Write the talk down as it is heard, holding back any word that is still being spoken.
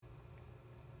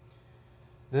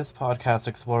This podcast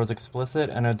explores explicit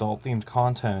and adult-themed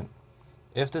content.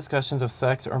 If discussions of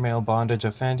sex or male bondage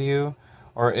offend you,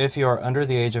 or if you are under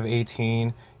the age of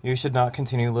 18, you should not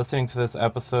continue listening to this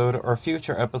episode or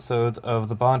future episodes of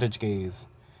The Bondage Gaze.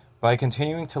 By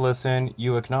continuing to listen,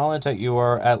 you acknowledge that you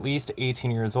are at least 18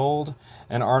 years old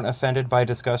and aren't offended by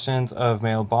discussions of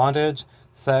male bondage,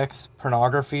 sex,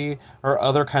 pornography, or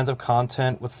other kinds of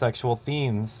content with sexual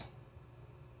themes.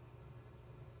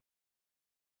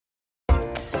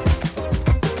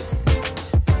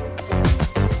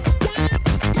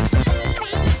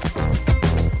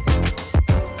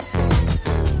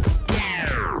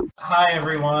 Hi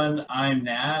everyone, I'm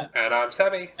Nat. And I'm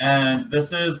Sammy. And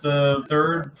this is the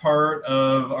third part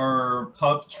of our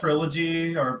Pup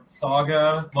trilogy, our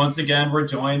saga. Once again, we're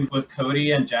joined with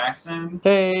Cody and Jackson.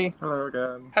 Hey. Hello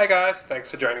again. Hey guys, thanks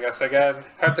for joining us again.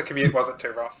 Hope the commute wasn't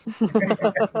too rough.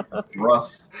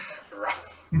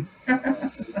 Rough.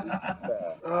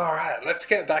 Alright, let's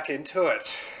get back into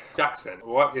it. Jackson,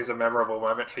 what is a memorable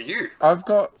moment for you? I've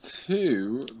got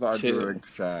two that I'm willing to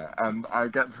share, and I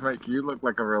get to make you look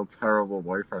like a real terrible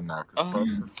boyfriend now.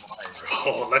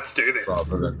 Oh, let's do this.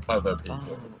 Rather than other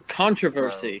people.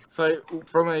 Controversy. So,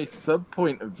 from a sub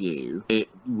point of view, it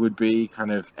would be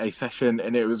kind of a session,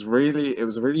 and it was a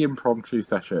really impromptu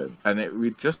session, and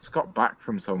we just got back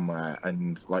from somewhere,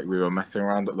 and like we were messing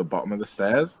around at the bottom of the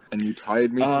stairs, and you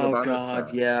tied me to the Oh banister.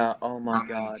 god, yeah. Oh my and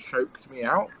god. choked me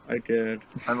out. I did.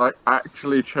 And like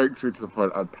actually choked me to the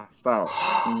point I'd passed out.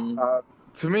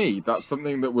 To me, that's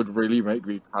something that would really make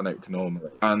me panic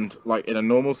normally. And like in a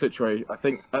normal situation, I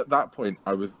think at that point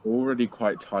I was already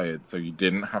quite tired, so you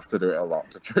didn't have to do it a lot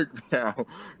to choke me out.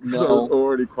 No. I was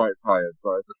already quite tired, so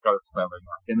I just kind of fell in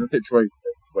that. In a situation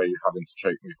where you're having to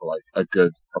choke me for like a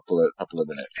good couple of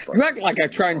minutes. You act like I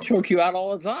try and choke you out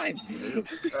all the time.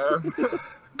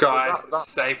 Guys,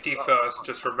 safety first,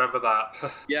 just remember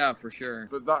that. Yeah, for sure.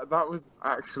 But that was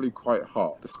actually quite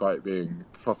hot, despite being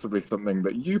possibly something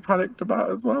that you panicked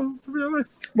about as well, to be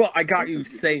honest. Well, I got you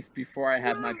safe before I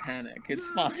had my panic. It's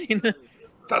fine.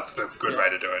 That's the good way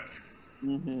to do it.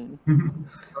 Mm-hmm.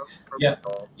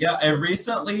 Yeah, I've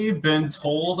recently been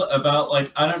told about,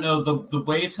 like, I don't know, the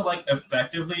way to, like,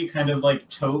 effectively kind of, like,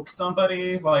 choke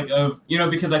somebody, like,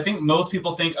 because I think most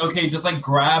people think, okay, just, like,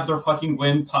 grab their fucking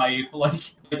windpipe,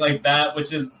 like that,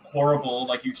 which is horrible,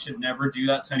 like, you should never do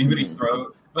that to anybody's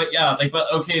throat. But yeah, like,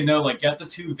 but okay, no, like, get the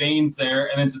two veins there,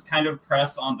 and then just kind of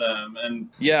press on them, and...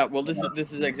 Yeah, well, this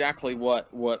is exactly what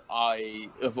I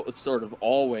have sort of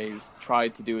always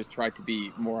tried to do, is try to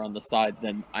be more on the side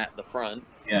than at the front.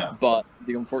 Yeah. But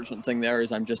the unfortunate thing there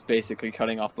is I'm just basically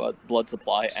cutting off blood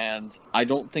supply, and I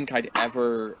don't think I'd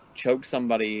ever choke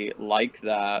somebody like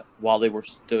that while they were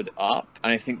stood up.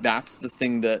 And I think that's the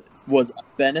thing that was a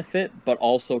benefit, but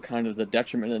also kind of the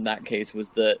detriment in that case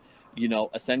was that, you know,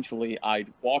 essentially I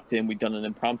walked in, we'd done an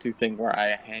impromptu thing where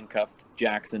I handcuffed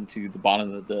Jackson to the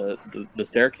bottom of the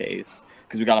staircase,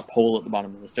 because we got a pole at the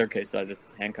bottom of the staircase that I just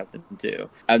handcuffed him to.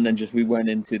 And then we went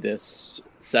into this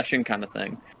session kind of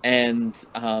thing. And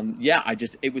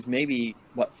it was maybe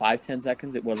 5-10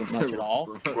 seconds. It wasn't much at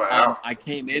all. Wow. I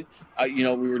came in, we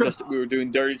were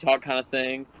doing dirty talk kind of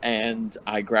thing, and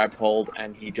I grabbed hold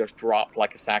and he just dropped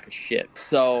like a sack of shit.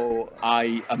 So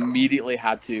I immediately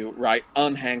had to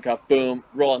unhandcuff, boom,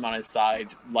 roll him on his side,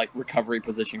 like recovery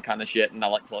position kind of shit, and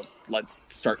now let's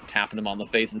start tapping him on the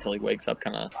face until he wakes up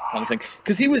kind of thing,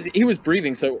 because he was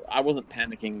breathing, so I wasn't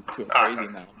panicking to a crazy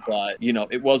amount, but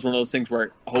it was one of those things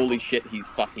where holy shit, he's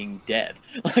fucking dead.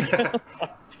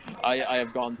 I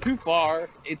have gone too far.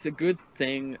 It's a good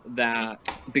thing that,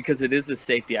 because it is the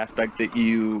safety aspect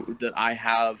that I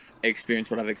have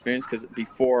experienced what I've experienced, because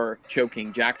before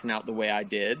choking Jackson out the way I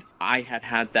did, I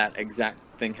had that exact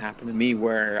thing happen to me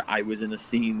where I was in a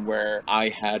scene where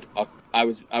I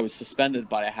was suspended,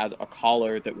 but I had a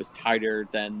collar that was tighter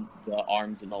than the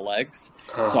arms and the legs.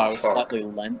 So I was slightly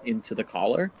lent into the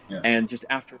collar. Yeah. And just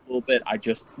after a little bit, I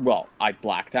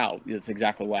blacked out. That's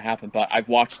exactly what happened. But I've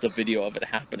watched the video of it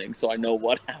happening, so I know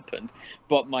what happened.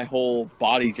 But my whole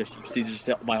body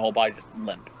my whole body just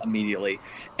limp immediately.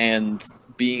 And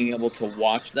being able to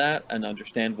watch that and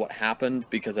understand what happened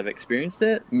because I've experienced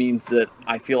it means that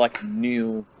I feel like I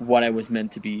knew what I was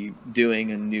meant to be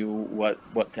doing and knew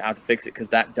how to fix it, because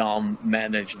that Dom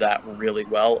managed that really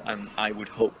well, and I would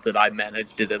hope that I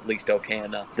managed it at least okay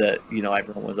enough that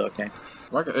everyone was okay.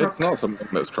 Like, it's not something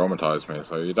that's traumatized me,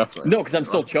 so you definitely... No, because I'm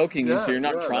still choking you, so you're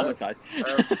not traumatized.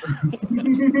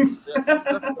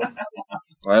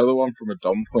 My other one from a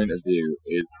Dom point of view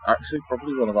is actually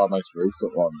probably one of our most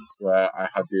recent ones, where I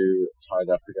had you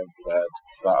tied up against the bed,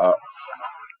 sat up,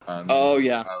 Oh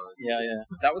yeah, yeah.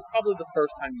 That was probably the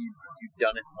first time you've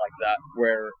done it like that,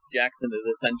 where Jackson has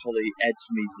essentially edged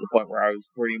me to the point where I was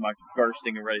pretty much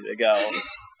bursting and ready to go,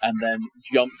 and then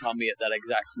jumped on me at that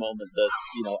exact moment that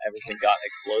everything got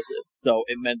explosive. So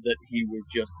it meant that he was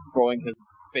just throwing his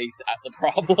face at the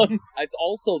problem. It's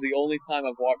also the only time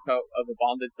I've walked out of a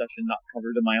bondage session not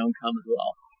covered in my own cum as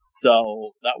well.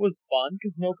 So that was fun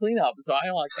because no cleanup. So I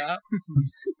like that.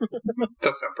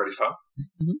 Does sound pretty fun.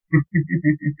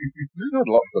 We've had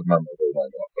lots of memorable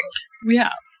moments. We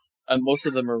have, and most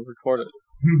of them are recorded.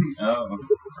 Oh.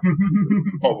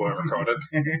 Or were recorded.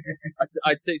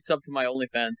 I'd say sub to my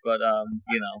OnlyFans, but I'm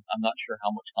not sure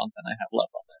how much content I have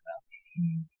left on there now.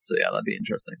 So yeah, that'd be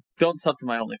interesting. Don't sub to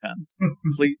my OnlyFans.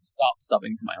 Please stop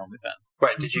subbing to my OnlyFans.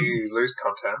 Wait, did you lose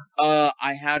content?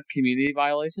 I had community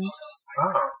violations.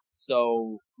 Oh.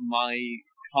 So my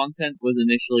content was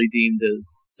initially deemed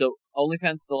as... So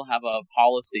OnlyFans still have a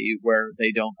policy where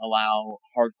they don't allow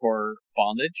hardcore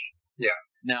bondage. Yeah.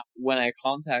 Now, when I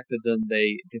contacted them,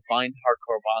 they defined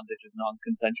hardcore bondage as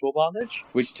non-consensual bondage,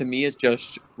 which to me is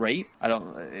just rape.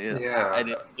 Yeah. And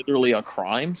it's literally a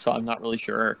crime, so I'm not really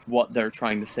sure what they're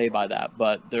trying to say by that.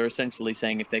 But they're essentially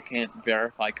saying if they can't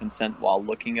verify consent while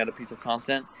looking at a piece of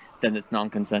content, then it's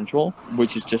non-consensual,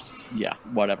 which is just,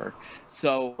 whatever.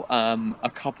 So a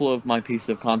couple of my pieces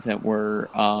of content were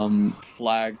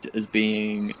flagged as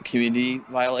being community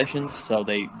violations, so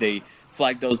they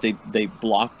flagged those, they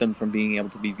blocked them from being able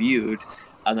to be viewed,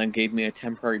 and then gave me a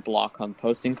temporary block on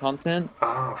posting content,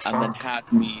 and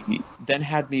then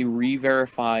had me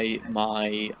re-verify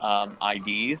my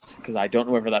IDs, because I don't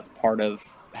know whether that's part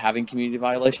of having community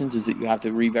violations, is that you have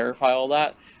to re-verify all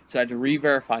that. So I had to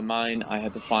re-verify mine. I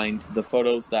had to find the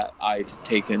photos that I'd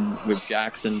taken with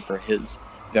Jackson for his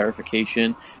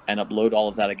verification and upload all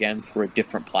of that again for a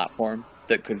different platform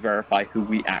that could verify who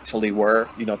we actually were,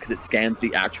 because it scans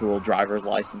the actual driver's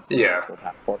license and the actual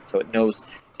passport, so it knows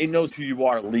who you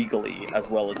are legally as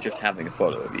well as just having a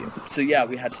photo of you. So yeah,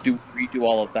 we had to redo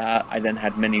all of that. I then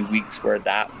had many weeks where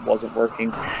that wasn't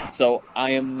working. So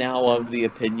I am now of the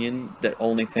opinion that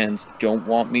OnlyFans don't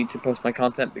want me to post my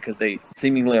content because they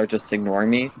seemingly are just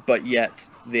ignoring me, but yet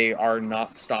they are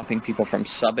not stopping people from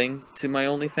subbing to my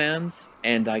OnlyFans,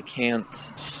 and I can't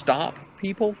stop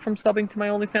people from subbing to my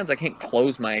OnlyFans. I can't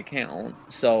close my account,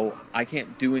 so I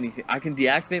can't do anything. I can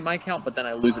deactivate my account, but then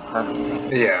I lose it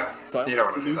permanently. Yeah, so you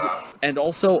don't want to do that. And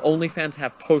also, OnlyFans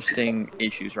have posting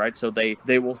issues, right? So they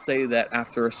will say that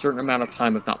after a certain amount of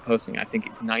time of not posting, I think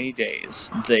it's 90 days,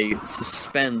 they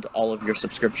suspend all of your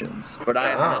subscriptions. But I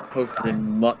have not posted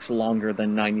in much longer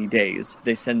than 90 days.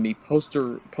 They send me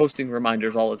posting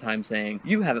reminders all the time saying,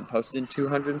 you haven't posted in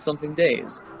 200 and something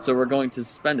days, so we're going to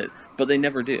suspend it. But they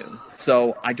never do.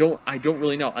 So I don't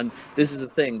really know. And this is the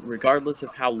thing, regardless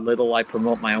of how little I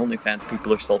promote my OnlyFans,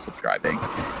 people are still subscribing.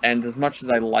 And as much as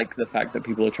I like the fact that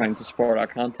people are trying to support our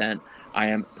content, I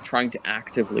am trying to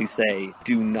actively say,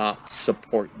 do not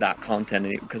support that content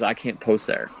because I can't post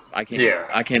there. I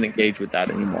can't engage with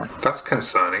that anymore. That's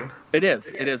concerning. It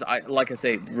is. Like I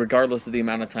say, regardless of the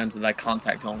amount of times that I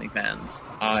contact OnlyFans,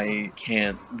 I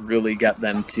can't really get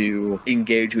them to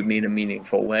engage with me in a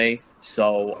meaningful way.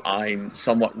 So I'm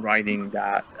somewhat writing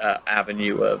that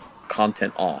avenue of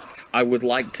content off. I would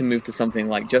like to move to something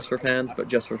like Just for Fans, but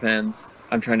Just for Fans,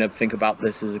 I'm trying to think about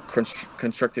this as a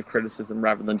constructive criticism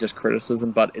rather than just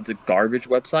criticism, but it's a garbage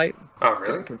website. Oh,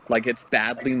 really? Like, it's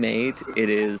badly made. It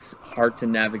is hard to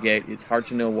navigate. It's hard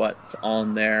to know what's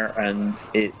on there, and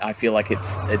I feel like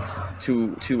it's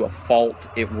to a fault.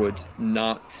 It would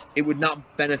not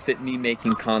benefit me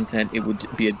making content. It would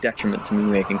be a detriment to me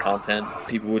making content.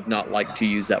 People would not like to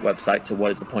use that website, so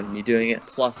what is the point of me doing it?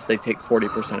 Plus, they take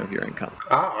 40% of your income.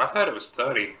 Oh, I thought it was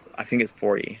 30. I think it's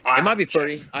 40. It might be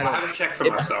 30. I haven't checked for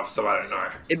myself, so I don't know.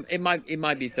 It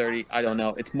might be 30. I don't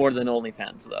know. It's more than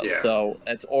OnlyFans though, Yeah. so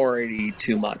it's already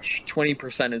too much.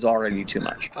 20% is already too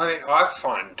much. I mean, I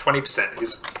find 20%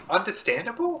 is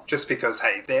understandable, just because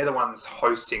hey, they're the ones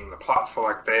hosting the platform,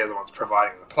 like they're the ones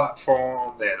providing the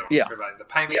platform, they're the ones providing the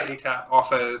payment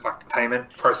offers, like the payment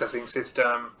processing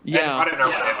system. Yeah, and I don't know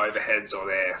what their overheads or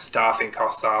their staffing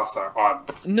costs are, so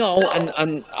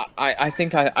I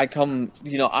think I come,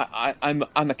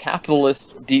 I'm a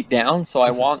capitalist deep down, so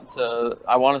I want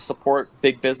to support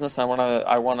big business. I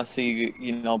want to see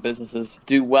businesses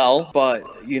do well, but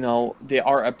they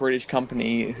are a British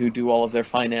company who do all of their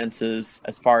finances,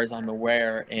 as far as I'm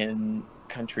aware, in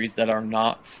countries that are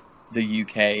not the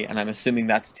UK, and I'm assuming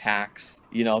that's tax.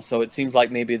 You know, so it seems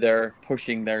like maybe they're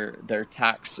pushing their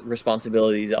tax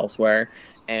responsibilities elsewhere.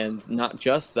 And not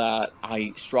just that,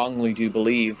 I strongly do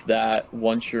believe that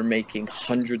once you're making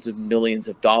hundreds of millions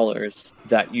of dollars,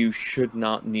 that you should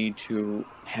not need to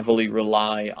heavily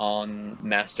rely on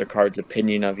MasterCard's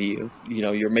opinion of you. You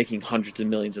know, you're making hundreds of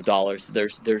millions of dollars.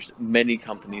 There's many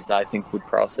companies that I think would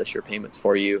process your payments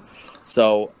for you.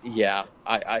 So yeah,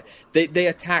 they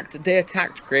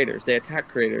attacked creators. They attacked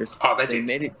creators. Oh, they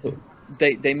did.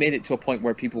 They made it to a point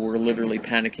where people were literally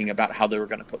panicking about how they were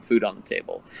going to put food on the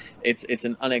table. It's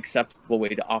an unacceptable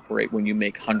way to operate when you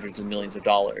make hundreds of millions of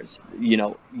dollars. You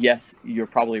know, yes, you're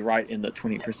probably right in that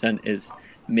 20% is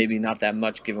maybe not that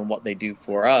much given what they do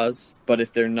for us, but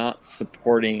if they're not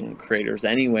supporting creators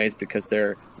anyways because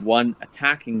they're, one,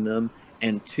 attacking them,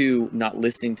 and two, not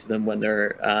listening to them when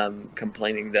they're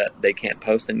complaining that they can't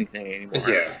post anything anymore.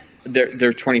 Yeah.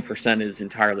 Their 20% is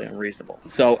entirely unreasonable.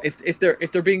 So if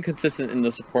they're being consistent in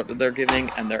the support that they're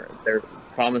giving, and they're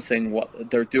promising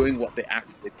what they're doing, what they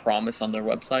actually promise on their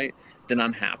website, then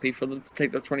I'm happy for them to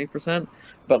take their 20%.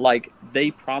 But like,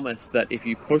 they promise that if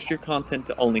you post your content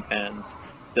to OnlyFans,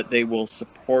 that they will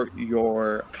support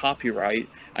your copyright,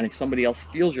 and if somebody else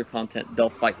steals your content, they'll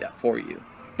fight that for you.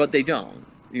 But they don't.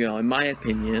 You know, in my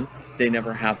opinion, they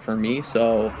never have for me,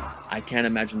 so I can't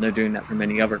imagine they're doing that for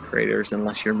many other creators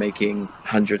unless you're making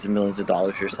hundreds of millions of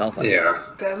dollars yourself. I guess.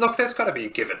 Look, there's got to be a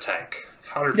give and take.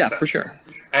 100%. Yeah, for sure.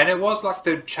 And it was like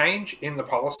the change in the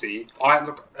policy. I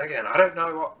don't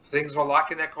know what things were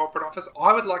like in their corporate office.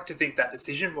 I would like to think that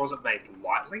decision wasn't made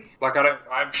lightly. Like,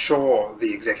 I'm sure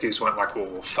the executives weren't like,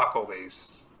 well, fuck all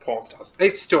these porn stars.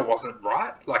 It still wasn't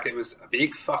right. Like, it was a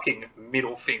big fucking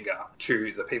middle finger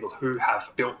to the people who have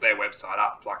built their website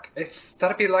up. Like,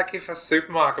 that'd be like if a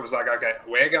supermarket was like, okay,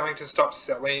 we're going to stop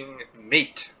selling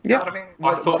meat. You know what I mean?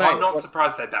 I'm not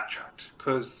surprised they backtracked,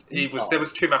 because there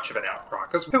was too much of an outcry.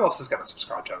 Because who else is going to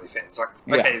subscribe to OnlyFans? Like,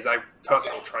 okay, is like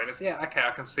personal trainers? Yeah, okay,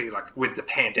 I can see, like, with the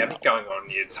pandemic going on,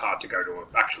 it's hard to go to an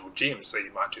actual gym, so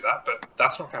you might do that, but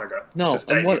that's not going to go. No, it's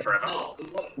stay here forever.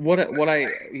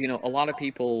 A lot of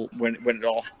people, when it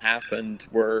all happened,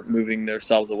 were moving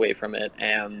themselves away from it,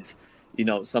 and you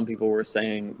know, some people were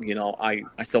saying, you know, I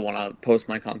still want to post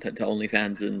my content to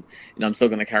OnlyFans, and you know, I'm still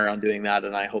going to carry on doing that,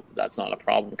 and I hope that's not a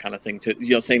problem, kind of thing. To,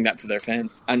 you know, saying that to their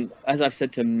fans. And as I've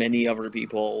said to many other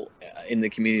people in the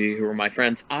community who are my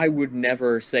friends, I would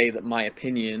never say that my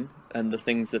opinion and the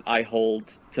things that I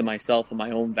hold to myself and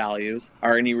my own values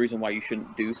are any reason why you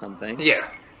shouldn't do something. Yeah.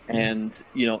 And,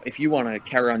 you know, if you want to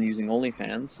carry on using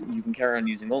OnlyFans, you can carry on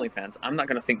using OnlyFans. I'm not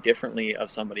going to think differently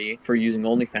of somebody for using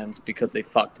OnlyFans because they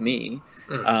fucked me.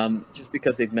 Just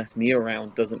because they've messed me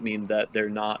around doesn't mean that they're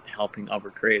not helping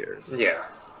other creators. Yeah.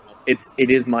 It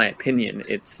is my opinion.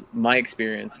 It's my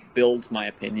experience builds my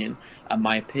opinion.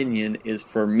 My opinion is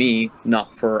for me,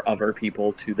 not for other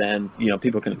people to then, you know,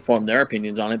 people can form their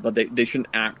opinions on it, but they shouldn't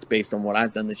act based on what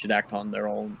I've done. They should act on their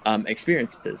own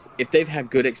experiences. If they've had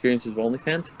good experiences with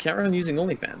OnlyFans, carry on using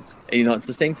OnlyFans. You know, it's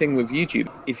the same thing with YouTube.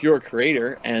 If you're a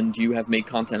creator and you have made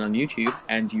content on YouTube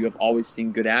and you have always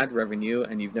seen good ad revenue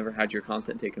and you've never had your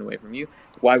content taken away from you,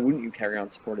 why wouldn't you carry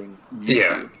on supporting YouTube?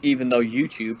 Yeah. Even though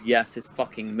YouTube, yes, is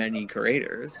fucking many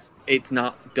creators, it's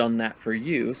not done that for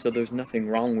you, so there's nothing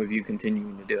wrong with you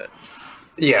continuing to do it.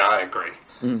 Yeah, I agree.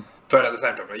 But at the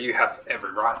same time, you have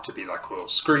every right to be like, well,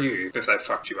 screw you if they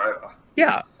fucked you over.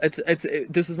 Yeah,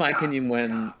 this is my opinion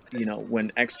when, you know,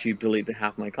 when XTube deleted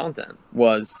half my content.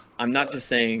 I'm not just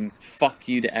saying fuck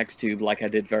you to XTube like I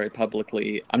did very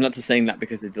publicly. I'm not just saying that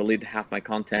because they deleted half my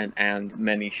content and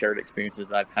many shared experiences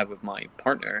that I've had with my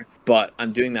partner, but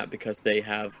I'm doing that because they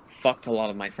have fucked a lot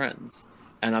of my friends.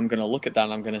 And I'm going to look at that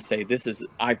and I'm going to say,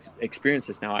 I've experienced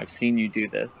this now. I've seen you do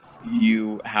this.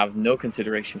 You have no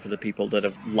consideration for the people that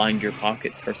have lined your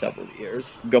pockets for several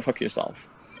years. Go fuck yourself.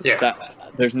 Yeah.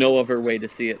 There's no other way to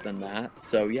see it than that.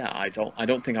 So yeah, I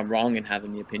don't think I'm wrong in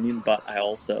having the opinion, but I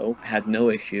also had no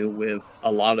issue with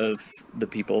a lot of the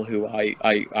people who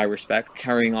I respect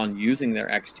carrying on using their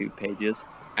XTube pages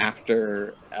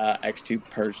after XTube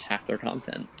purged half their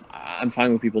content. I'm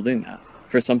fine with people doing that.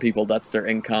 For some people, that's their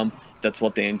income. That's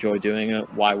what they enjoy doing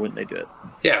it. Why wouldn't they do it?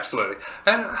 Yeah, absolutely.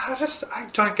 And I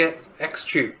don't get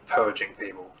XTube purging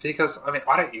people. Because, I mean,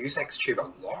 I don't use XTube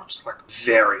a lot. Like,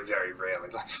 very, very rarely.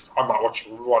 Like, I might watch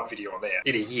one video on there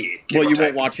in a year. Well, you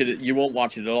won't watch it. You won't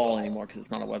watch it at all anymore because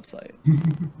it's not a website.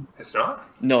 It's not?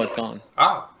 No, it's gone.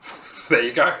 Oh, there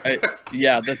you go.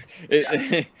 Yeah, that's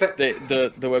it.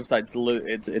 The website's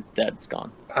it's dead. It's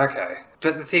gone. Okay.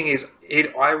 But the thing is,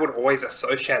 I would always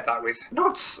associate that with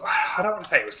I don't want to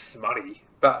say it was smutty,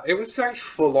 but it was very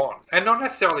full on. And not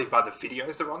necessarily by the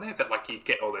videos that were on there, but like you'd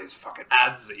get all these fucking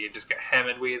ads that you just get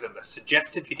hammered with, and the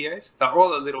suggested videos. They're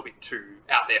all a little bit too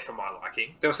out there for my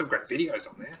liking. There were some great videos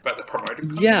on there, but the promoted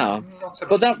content, not so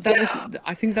much. But that is,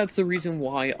 I think that's the reason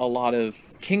why a lot of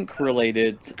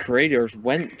kink-related creators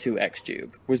went to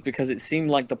XTube, was because it seemed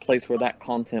like the place where that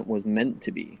content was meant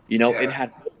to be. You know, it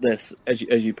had this, as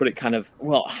you put it, kind of,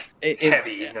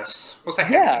 heaviness. What's that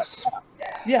heaviness?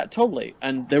 Yeah, totally.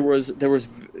 And there was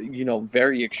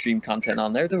very extreme content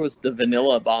on there. There was the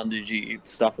vanilla bondage-y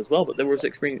stuff as well, but there was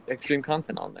extreme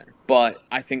content on there. But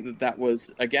I think that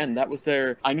was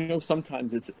their. I know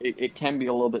sometimes it can be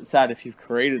a little bit sad if you've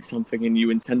created something and you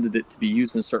intended it to be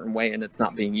used in a certain way and it's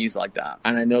not being used like that.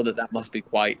 And I know that must be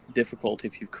quite difficult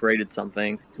if you've created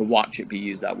something to watch it be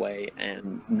used that way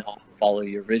and not follow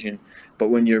your vision. But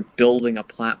when you're building a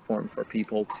platform for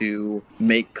people to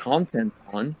make content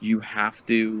on, you have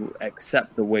to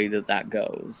accept the way that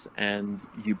goes. And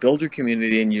you build your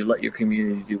community and you let your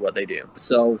community do what they do.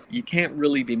 So you can't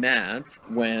really be mad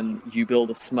when you build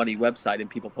a smutty website and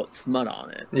people put smut on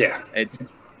it. Yeah.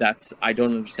 I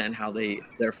don't understand how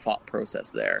their thought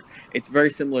process there. It's very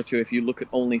similar to if you look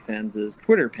at OnlyFans'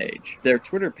 Twitter page. Their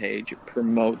Twitter page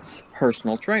promotes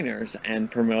personal trainers and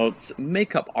promotes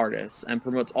makeup artists and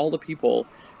promotes all the people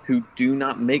who do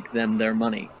not make them their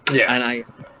money. Yeah. And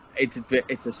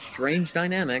it's a strange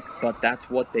dynamic, but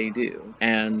that's what they do.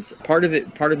 And part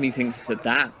of me thinks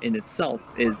that in itself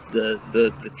is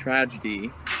the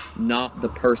tragedy, not the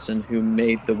person who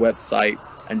made the website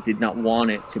and did not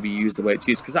want it to be used the way it's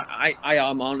used. Because I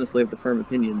am honestly of the firm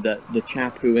opinion that the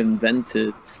chap who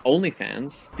invented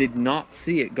OnlyFans did not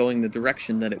see it going the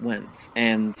direction that it went,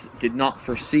 and did not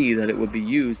foresee that it would be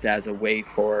used as a way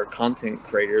for content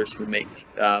creators who make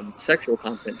sexual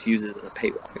content to use it as a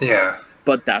paywall. Yeah.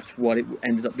 But that's what it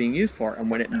ended up being used for. And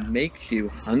when it makes you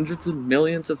hundreds of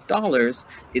millions of dollars,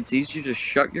 it's easier to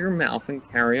shut your mouth and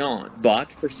carry on.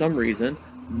 But for some reason,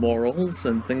 morals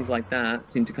and things like that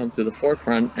seem to come to the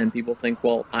forefront, and people think,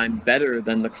 well, I'm better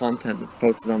than the content that's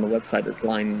posted on the website that's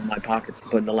lining my pockets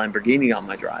and putting a Lamborghini on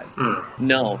my drive.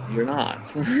 No, you're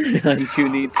not. And you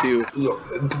need to...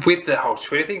 Look, with the whole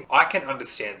Twitter thing, I can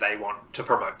understand they want to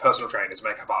promote personal trainers,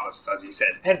 makeup artists, as you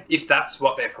said. And if that's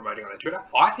what they're promoting on their Twitter,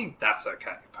 I think that's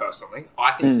okay, personally.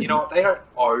 I think, you know what, they don't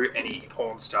owe any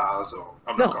porn stars, or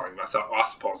I'm not calling myself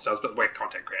us porn stars, but we're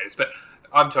content creators, but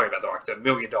I'm talking about the $1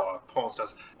 million porn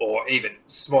stars, or even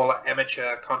smaller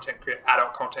amateur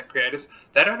adult content creators.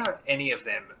 They don't owe any of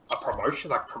them a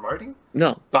promotion, like promoting.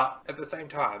 No. But at the same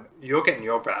time, you're getting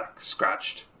your back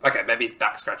scratched. Okay, maybe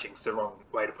back scratching's the wrong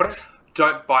way to put it.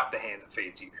 Don't bite the hand that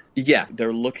feeds you. Yeah,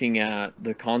 they're looking at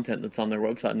the content that's on their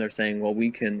website and they're saying, well,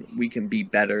 we can be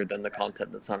better than the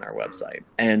content that's on our website.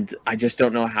 And I just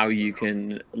don't know how you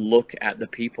can look at the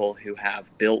people who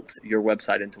have built your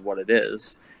website into what it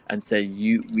is and say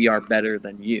we are better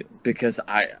than you, because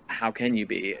how can you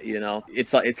be? You know,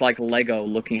 it's like Lego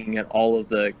looking at all of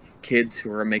the kids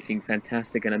who are making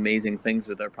fantastic and amazing things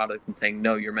with their product and saying,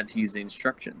 no, you're meant to use the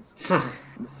instructions.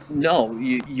 No,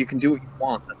 you can do what you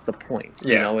want. That's the point.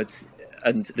 Yeah. You know,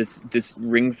 and this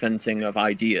ring fencing of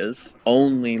ideas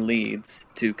only leads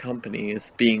to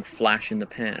companies being flash in the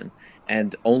pan.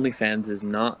 And OnlyFans is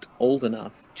not old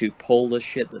enough to pull the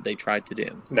shit that they tried to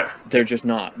do. No. They're just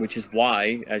not, which is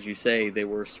why, as you say, they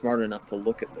were smart enough to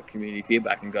look at the community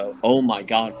feedback and go, oh my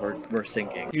God, we're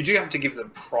sinking. You do have to give them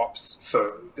props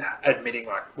for admitting,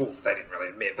 they didn't really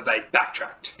admit, but they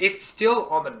backtracked. It's still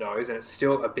on the nose and it's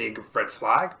still a big red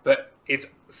flag, but it's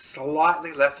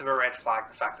slightly less of a red flag,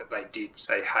 the fact that they did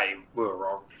say, hey, we were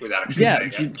wrong, without actually saying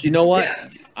it. Do you know what?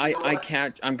 Yeah.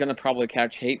 I'm going to probably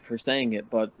catch hate for saying it,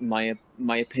 but my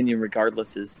opinion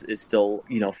regardless is still,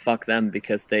 fuck them,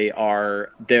 because their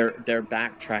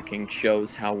backtracking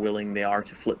shows how willing they are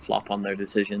to flip-flop on their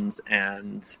decisions.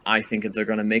 And I think if they're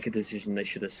going to make a decision, they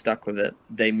should have stuck with it.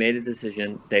 They made a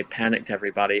decision, they panicked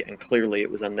everybody, and clearly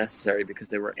it was unnecessary because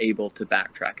they were able to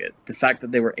backtrack it. The fact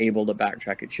that they were able to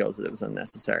backtrack it shows that it was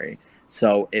unnecessary.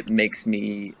 So it makes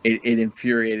me, it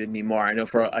infuriated me more. I know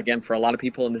for a lot of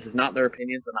people, and this is not their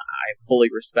opinions, and I fully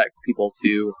respect people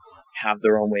to have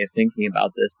their own way of thinking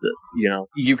about this, that,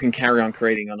 you can carry on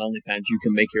creating on OnlyFans, you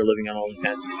can make your living on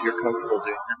OnlyFans, and if you're comfortable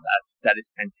doing that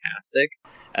is fantastic.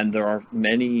 And there are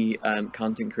many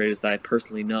content creators that I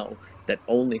personally know that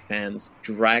OnlyFans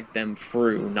dragged them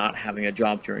through not having a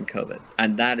job during COVID.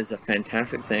 And that is a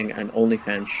fantastic thing, and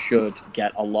OnlyFans should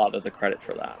get a lot of the credit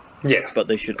for that. Yeah. But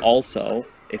they should also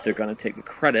if they're going to take the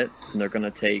credit and they're going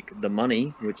to take the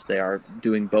money, which they are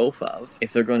doing both of,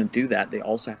 if they're going to do that, they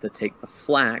also have to take the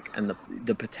flack and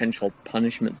the potential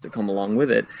punishments that come along with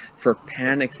it for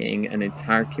panicking an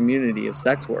entire community of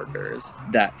sex workers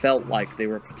that felt like they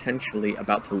were potentially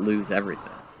about to lose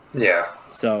everything. Yeah.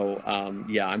 So,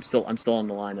 I'm still on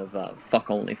the line of fuck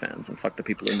OnlyFans and fuck the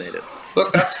people who made it.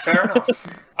 Look, that's fair enough.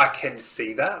 I can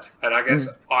see that, and I guess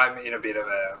I'm in a bit of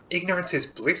a ignorance is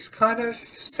bliss kind of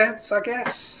sense, I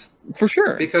guess. For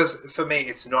sure. Because for me,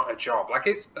 it's not a job. Like,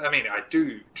 I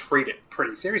do treat it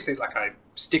pretty seriously. Like, I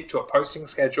stick to a posting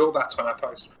schedule. That's when I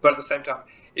post. But at the same time,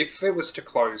 if it was to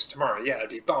close tomorrow, yeah, I'd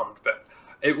be bummed. But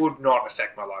it would not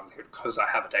affect my livelihood because I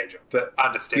have a day job. But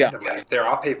understandably, there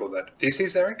are people that this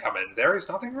is their income, and there is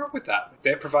nothing wrong with that.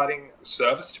 They're providing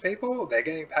service to people. They're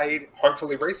getting paid,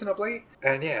 hopefully reasonably.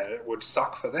 And yeah, it would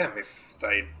suck for them if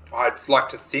they... I'd like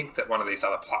to think that one of these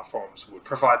other platforms would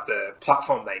provide the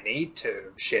platform they need to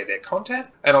share their content.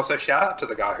 And also shout out to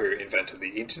the guy who invented the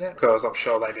internet, because I'm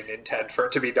sure they didn't intend for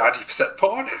it to be 90%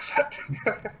 porn.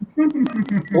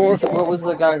 What was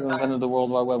the guy who invented the World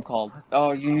Wide Web called?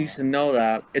 Oh, you used to know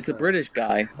that. It's a British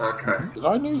guy. Okay. Did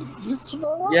I used to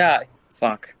know that? Yeah,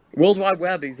 fuck. World Wide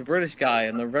Web, he's a British guy,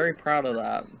 and they're very proud of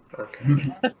that.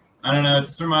 Okay. I don't know, it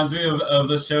just reminds me of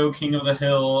the show King of the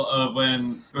Hill, of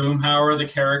when Boomhauer, the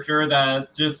character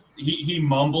that just, he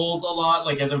mumbles a lot,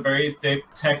 like has a very thick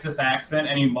Texas accent,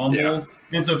 and he mumbles,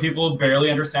 and so people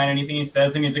barely understand anything he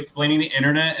says, and he's explaining the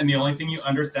internet, and the only thing you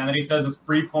understand that he says is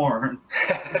free porn.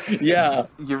 Yeah,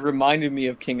 you reminded me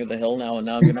of King of the Hill now, and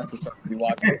now I'm gonna have to start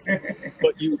rewatching it.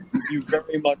 But you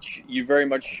very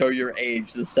much show your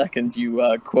age the second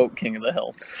you quote King of the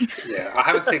Hill. Yeah, I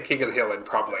haven't seen King of the Hill in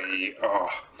probably,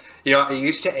 it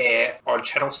used to air on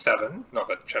Channel 7, not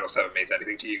that Channel 7 means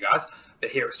anything to you guys, but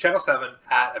here it's Channel 7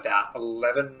 at about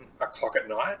 11 o'clock at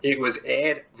night. It was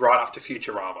aired right after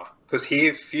Futurama, because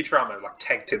here Futurama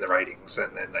tanked in the ratings,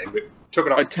 and then they took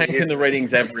it off. It tanked in the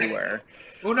ratings everywhere.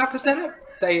 Well, no, because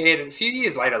they aired it a few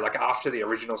years later, after the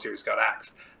original series got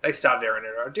axed. They started airing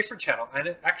it on a different channel, and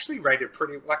it actually rated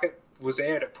pretty, it was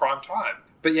aired at prime time.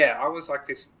 But yeah, I was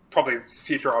this, probably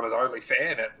Futurama's only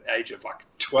fan at the age of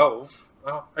 12.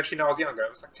 Well, actually, no, I was younger.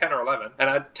 It was 10 or 11. And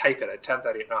I'd tape it at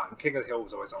 10:30 at night. And King of the Hill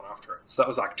was always on after it. So that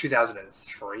was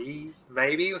 2003,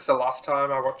 maybe, was the last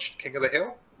time I watched King of the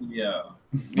Hill. Yeah.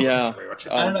 Yeah.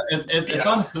 I don't know. It's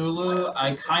on Hulu.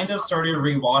 I kind of started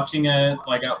rewatching it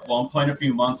at one point a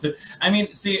few months. I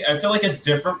feel like it's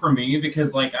different for me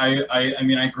because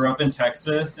I grew up in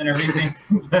Texas and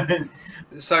everything.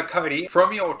 So Cody,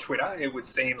 from your Twitter, it would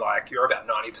seem like you're about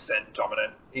 90%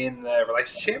 dominant in the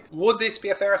relationship. Would this be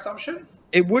a fair assumption?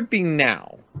 It would be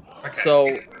now. Okay.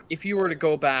 So if you were to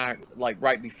go back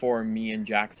right before me and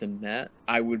Jackson met,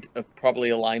 I would have probably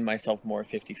aligned myself more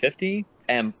 50-50.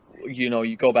 And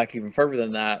you go back even further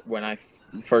than that when I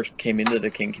first came into the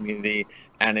kink community,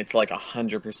 and it's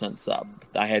 100% sub.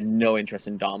 I had no interest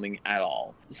in doming at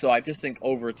all. So I just think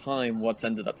over time what's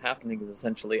ended up happening is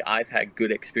essentially I've had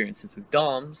good experiences with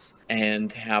doms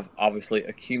and have obviously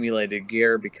accumulated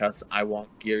gear because I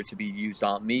want gear to be used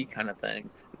on me kind of thing.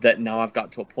 That now I've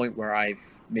got to a point where I've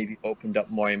maybe opened up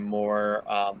more and more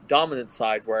dominant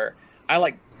side where I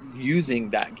like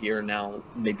using that gear now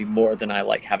maybe more than I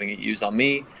like having it used on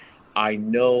me. I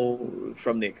know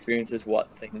from the experiences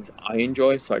what things I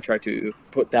enjoy, so I try to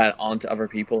put that onto other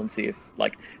people and see if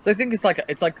so I think it's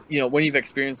like when you've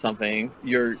experienced something,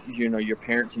 your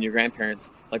parents and your grandparents,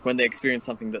 when they experience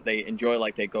something that they enjoy,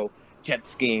 they go jet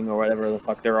skiing or whatever the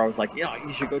fuck, they're always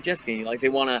you should go jet skiing. They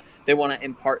wanna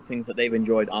impart things that they've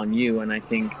enjoyed on you, and I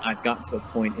think I've gotten to a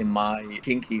point in my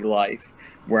kinky life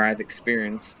where I've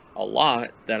experienced a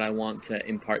lot that I want to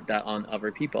impart that on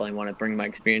other people. I want to bring my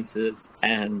experiences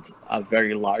and a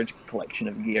very large collection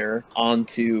of gear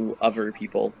onto other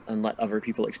people and let other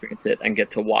people experience it and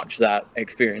get to watch that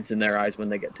experience in their eyes when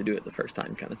they get to do it the first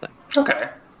time kind of thing. Okay.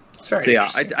 So yeah,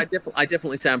 I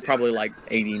definitely say I'm probably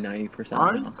 80-90%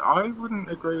 now. I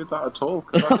wouldn't agree with that at all.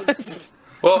 'Cause I think...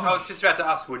 Well, I was just about to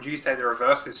ask, would you say the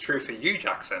reverse is true for you,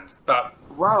 Jackson? But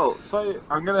so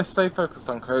I'm going to stay focused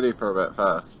on Cody for a bit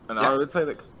first. And I would say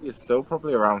that Cody is still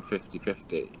probably around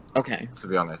 50-50. Okay. To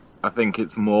be honest. I think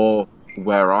it's more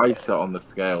where I sit on the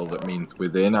scale that means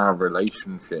within our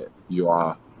relationship, you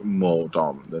are more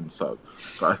dom than sub.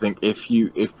 But I think if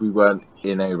we weren't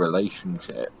in a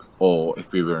relationship, or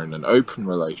if we were in an open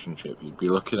relationship, you'd be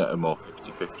looking at a more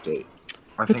 50-50.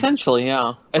 Potentially,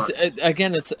 yeah.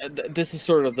 This is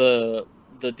sort of the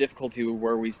the difficulty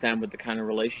where we stand with the kind of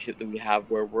relationship that we have,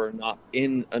 where we're not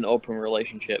in an open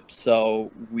relationship,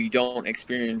 so we don't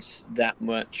experience that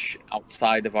much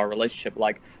outside of our relationship.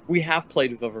 Like, we have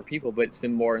played with other people, but it's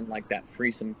been more in like that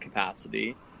threesome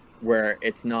capacity, where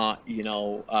it's not,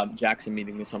 Jackson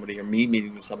meeting with somebody or me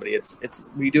meeting with somebody. It's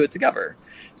we do it together.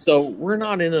 So we're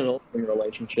not in an open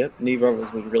relationship. Neither of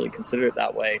us would really consider it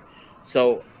that way.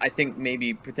 So I think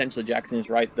maybe potentially Jackson is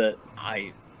right that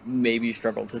I maybe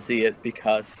struggle to see it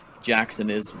because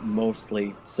Jackson is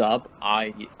mostly sub.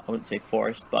 I wouldn't say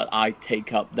forced, but I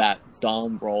take up that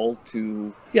dom role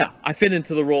to, I fit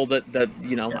into the role that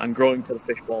I'm growing to the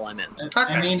fishbowl I'm in.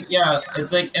 I mean,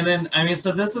 it's like, and then, I mean,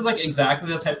 so this is like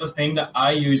exactly the type of thing that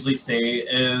I usually say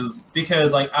is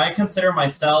because like I consider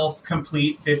myself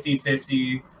complete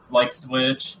 50-50 like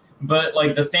switch. But,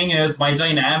 like, the thing is, my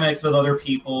dynamics with other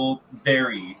people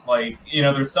vary. Like,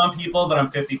 there's some people that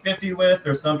I'm 50-50 with.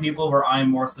 There's some people where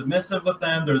I'm more submissive with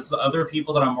them. There's other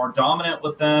people that I'm more dominant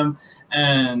with them.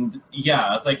 And,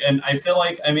 it's like, and I feel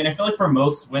like for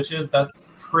most switches, that's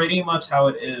pretty much how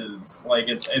it is. Like,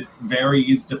 it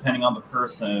varies depending on the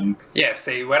person. Yeah,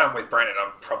 see, when I'm with Brandon,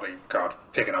 I'm probably,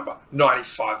 pick a number,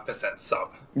 95%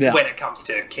 sub when it comes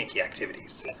to kinky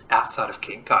activities. Outside of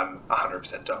kink, I'm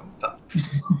 100% dom, but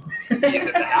he is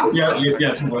in the house.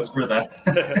 Yeah, to whisper that.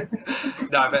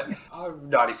 No, but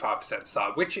I'm 95%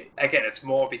 sub, which, again, it's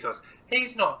more because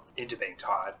he's not into being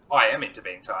tired. I am into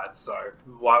being tired, so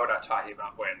why would I tie him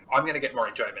up when I'm going to get more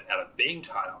enjoyment out of being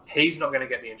tied up? He's not going to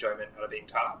get the enjoyment out of being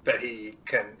tied up, but he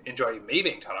can enjoy me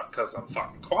being tied up because I'm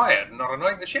fucking quiet and not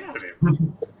annoying the shit out of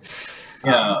him.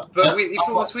 But if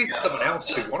it was with someone else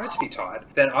who wanted to be tied,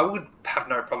 then I would have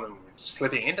no problem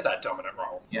slipping into that dominant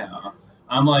role. Yeah.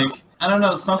 I'm like, I don't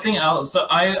know, something else. So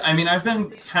I mean, I've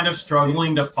been kind of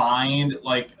struggling to find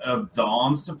like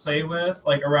doms to play with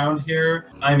like around here.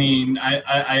 I mean,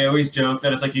 I always joke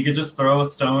that it's like you could just throw a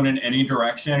stone in any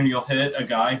direction and you'll hit a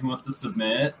guy who wants to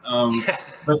submit.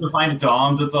 But to find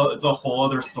doms, it's a whole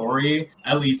other story,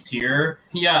 at least here.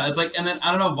 Yeah, it's like, and then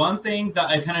I don't know, one thing that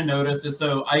I kind of noticed is,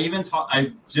 so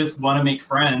I just want to make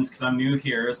friends because I'm new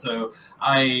here. So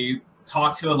I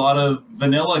talk to a lot of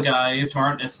vanilla guys who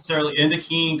aren't necessarily into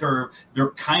kink, or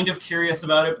they're kind of curious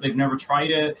about it, but they've never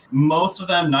tried it. Most of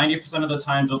them, 90% of the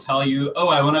times, will tell you, oh,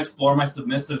 I want to explore my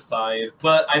submissive side.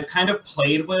 But I've kind of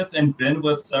played with and been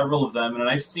with several of them, and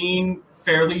I've seen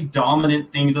fairly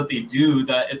dominant things that they do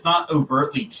that it's not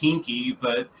overtly kinky,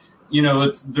 but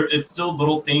it's still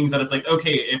little things that it's like,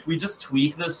 okay, if we just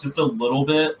tweak this just a little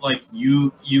bit, like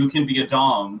you can be a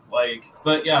dom. Like,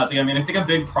 but yeah, it's like, I mean, I think a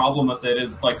big problem with it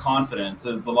is like confidence.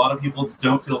 Is a lot of people just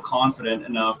don't feel confident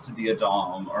enough to be a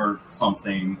dom or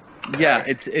something. Yeah,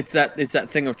 it's that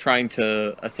thing of trying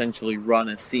to essentially run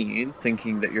a scene,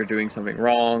 thinking that you're doing something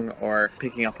wrong, or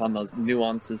picking up on those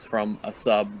nuances from a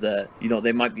sub that,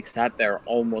 they might be sat there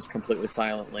almost completely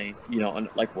silently, and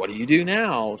like, what do you do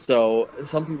now? So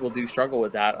some people do struggle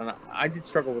with that, and I did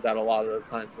struggle with that a lot of the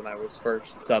times when I was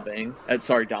first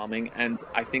doming, and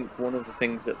I think one of the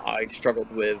things that I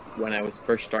struggled with when I was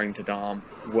first starting to dom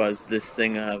was this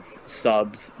thing of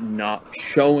subs not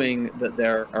showing that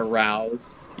they're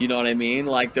aroused. You know what I mean?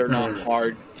 Like, they're not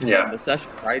hard to end the session,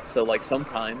 right? So, like,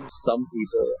 sometimes some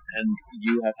people, and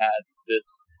you have had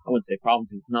this, I wouldn't say problem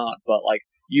because it's not, but, like,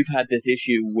 you've had this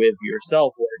issue with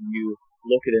yourself where you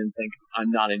look at it and think,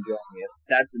 I'm not enjoying it.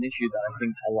 That's an issue that I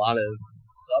think a lot of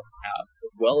subs have,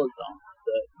 as well as doms,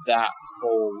 that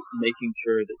whole making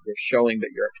sure that you're showing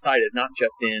that you're excited, not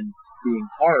just in being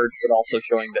hard, but also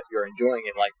showing that you're enjoying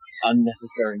it, like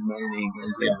unnecessary moaning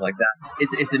and things like that.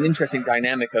 It's an interesting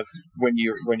dynamic of when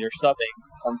you're subbing.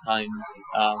 Sometimes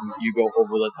you go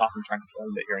over the top and trying to show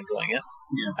them that you're enjoying it,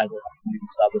 as a new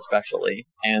sub especially,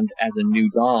 and as a new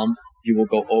dom, you will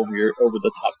go over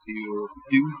the top to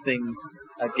do things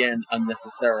again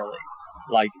unnecessarily.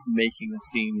 Like making the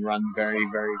scene run very,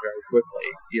 very, very quickly,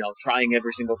 trying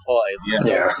every single toy.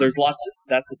 So there's lots.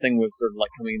 That's the thing with sort of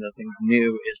like coming into things new,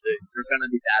 is that you're going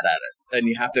to be bad at it, and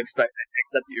you have to accept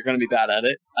that you're going to be bad at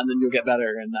it, and then you'll get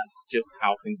better, and that's just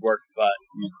how things work. But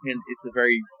and it's a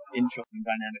very interesting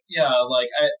dynamic.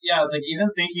 It's like, even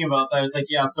thinking about that, it's like,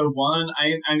 so one,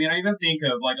 I even think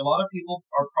of like a lot of people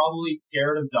are probably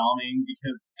scared of doming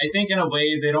because I think in a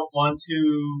way they don't want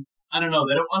to. I don't know,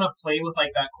 they don't want to play with,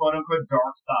 like, that quote-unquote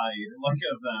dark side, like,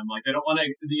 of them. Like, they don't want to,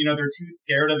 they're too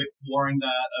scared of exploring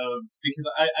that, because,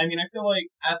 I feel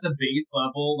like, at the base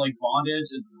level, like,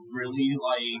 bondage is really,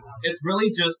 like, it's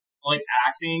really just, like,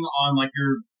 acting on, like,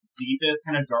 your deepest,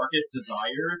 kind of darkest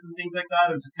desires and things like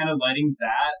that, of just kind of letting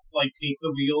that, like, take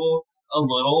the wheel a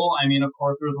little. I mean, of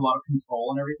course, there's a lot of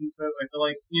control and everything to it. But I feel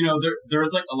like,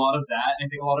 there's like a lot of that. And I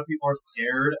think a lot of people are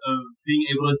scared of being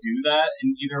able to do that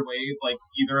in either way, like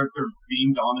either if they're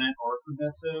being dominant or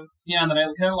submissive. Yeah, and then I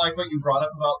kind of like what you brought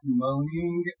up about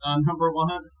moaning, number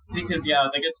one, because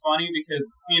like it's funny because,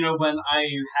 when I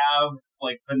have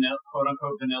like quote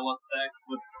unquote vanilla sex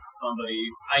with somebody,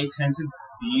 I tend to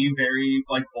be very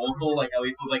like vocal, like at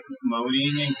least with like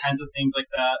moaning and kinds of things like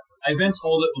that. I've been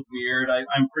told it was weird.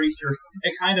 I'm pretty sure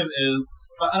it kind of is,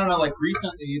 but I don't know. Like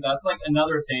recently, that's like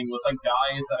another thing with like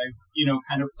guys that I've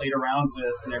kind of played around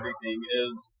with and everything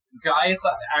is guys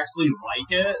that actually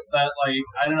like it. That like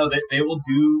I don't know, they will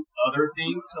do other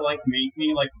things to like make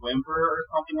me like whimper or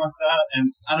something like that.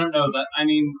 And I don't know that. I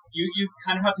mean, you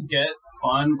kind of have to get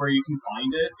fun where you can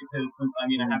find it, because since I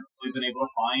haven't really been able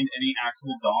to find any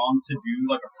actual doms to do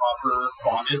like a proper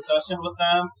bondage session with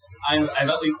them, I've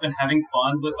at least been having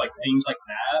fun with like things like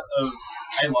that. Of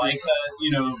I like that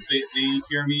they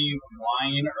hear me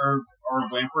whine or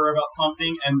whimper about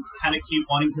something and kind of keep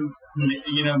wanting to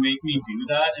make me do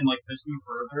that and like push me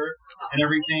further and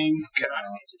everything. Can I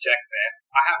just interject there?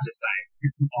 I have to say,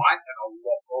 I am a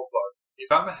lot more vocal.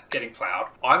 If I'm getting plowed,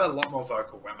 I'm a lot more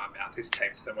vocal when my mouth is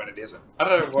taped than when it isn't. I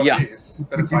don't know what it is,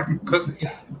 but it's like, because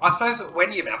I suppose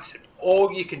when you're mouthed taped,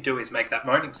 all you can do is make that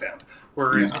moaning sound.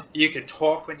 Whereas you can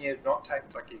talk when you're not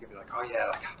taped, like you can be like, oh yeah,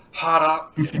 like hard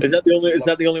up. Is that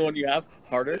the only one you have?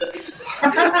 Harder?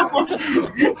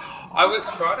 I was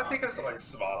trying to think of something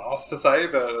smart ass to say,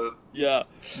 but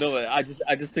no, I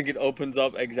just think it opens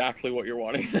up exactly what you're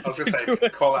wanting. I was gonna say,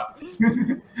 call out.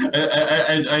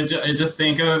 I just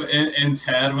think of in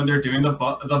Ted when they're doing the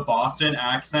Boston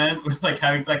accent with like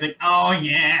having like oh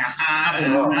yeah,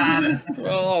 harder.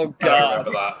 Oh god, I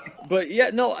remember that. But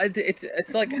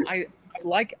it's like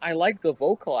I like the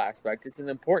vocal aspect. It's an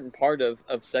important part of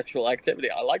sexual activity.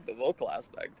 I like the vocal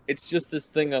aspect. It's just this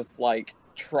thing of like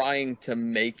trying to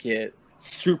make it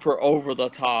super over the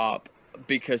top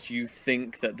because you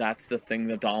think that that's the thing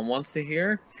the dom wants to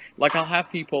hear. Like I'll have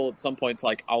people at some points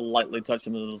like I'll lightly touch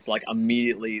them and it's like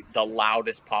immediately the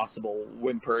loudest possible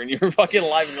whimper in your fucking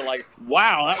life, and you're like,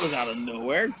 wow, that was out of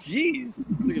nowhere. Jeez,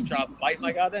 you can try to bite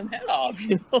my goddamn head off.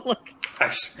 Like,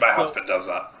 actually, my husband does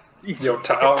that.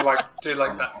 I'll like do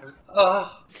like that.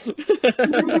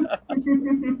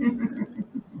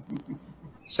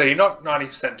 So you're not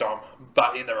 90% dom,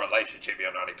 but in the relationship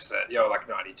you're 90%. You're like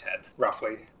 90-10,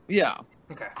 roughly. Yeah.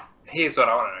 Okay. Here's what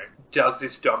I want to know. Does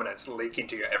this dominance leak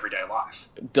into your everyday life?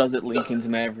 Does it leak into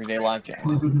my everyday life,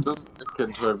 Jackson? Does it leak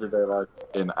into everyday life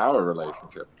in our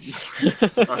relationship?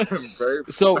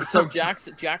 So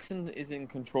Jackson is in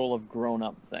control of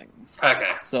grown-up things.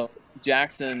 Okay. So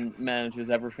Jackson manages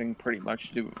everything pretty much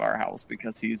to do with our house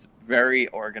because he's very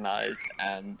organized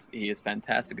and he is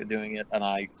fantastic at doing it, and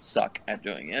I suck at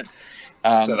doing it.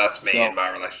 So that's me in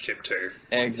my relationship too.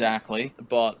 Exactly.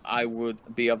 But I would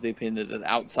be of the opinion that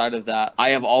outside of that,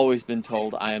 I have always been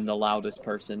told I am the loudest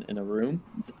person in a room.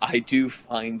 I do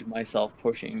find myself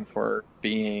pushing for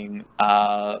being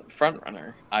front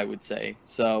runner, I would say.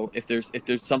 So if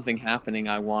there's something happening,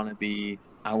 I want to be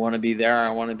there. I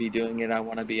want to be doing it. I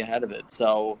want to be ahead of it.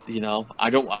 So,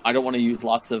 I don't want to use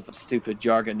lots of stupid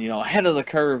jargon, ahead of the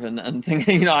curve and things,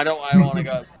 I don't want to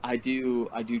go. I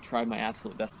do try my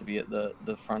absolute best to be at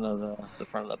the front of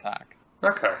the pack.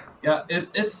 Okay. Yeah,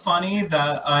 it's funny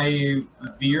that I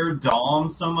veer dom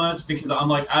so much because I'm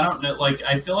like, I don't know, like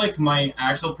I feel like my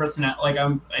actual personality, like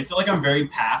I feel like I'm very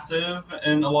passive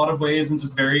in a lot of ways and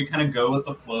just very kind of go with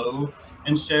the flow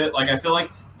and shit. Like I feel like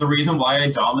the reason why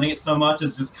I dominate so much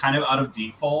is just kind of out of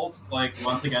default. Like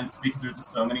once again, just because there's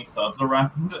just so many subs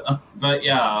around. But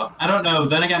yeah, I don't know.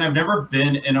 Then again, I've never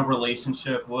been in a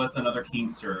relationship with another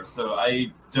kinkster, so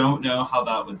I don't know how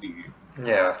that would be.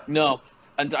 Yeah. No.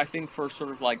 And I think for sort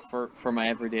of like for my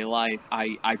everyday life,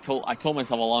 I told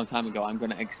myself a long time ago I'm going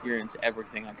to experience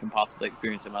everything I can possibly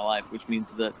experience in my life, which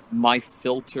means that my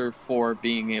filter for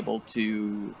being able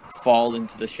to fall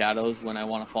into the shadows when I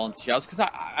want to fall into the shadows, because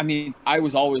I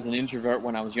was always an introvert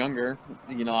when I was younger.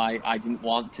 I didn't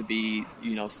want to be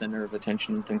center of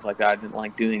attention and things like that. I didn't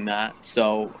like doing that.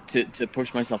 So to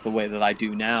push myself the way that I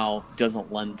do now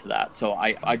doesn't lend to that. So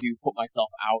I do put myself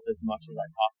out as much as I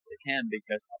possibly can,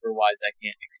 because otherwise I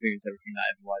can't experience everything that I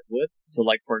otherwise would. So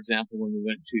like, for example, when we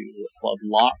went to Club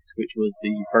Locked, which was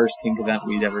the first kink event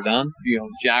we'd ever done,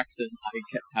 Jackson, I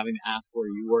kept having to ask where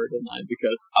you were tonight,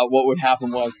 because what would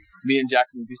happen was me and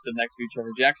Jackson would be sitting next to each other.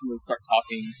 Jackson would start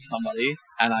talking to somebody,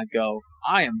 and I'd go,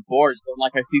 I am bored. But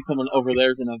like, I see someone over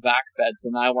there's in a vac bed, so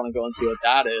now I want to go and see what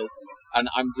that is. and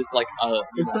I'm just like,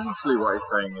 Essentially what he's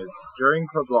saying is, during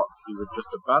Club Locks, he would just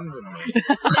abandon me.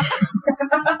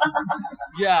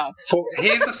 yeah. Well,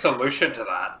 here's the solution to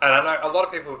that. And I know a lot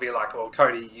of people will be like, well,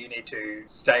 Cody, you need to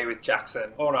stay with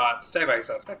Jackson all night, stay by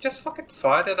yourself. Like, just fucking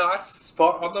find a nice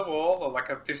spot on the wall, or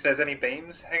like if there's any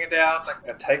beams hanging down, like,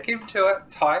 and take him to it,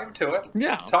 tie him to it.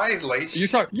 Yeah. Tie his leash.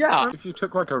 If you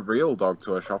took like a real dog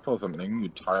to a shop or something,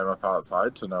 you'd tie him up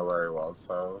outside to know where he was.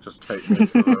 So just take me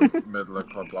to the middle of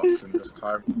Club Locks and just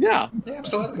tie him. Yeah,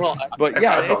 absolutely. Well, but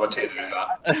yeah, I volunteer to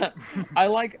do that. I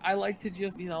like to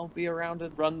just be around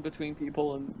and run between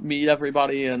people and meet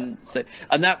everybody and say,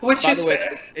 and that, which by is the way,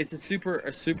 fair. it's a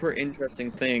super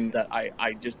interesting thing that I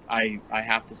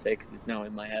have to say, because it's now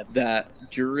in my head, that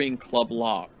during Club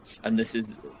Locked, and this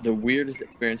is the weirdest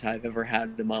experience I've ever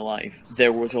had in my life,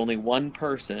 there was only one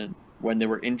person when they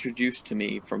were introduced to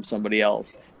me from somebody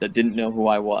else that didn't know who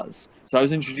I was. So I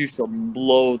was introduced to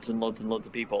loads and loads and loads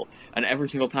of people, and every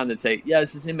single time they'd say, yeah,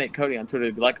 this is Inmate Cody on Twitter,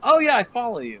 they'd be like, oh yeah, I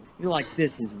follow you. You're like,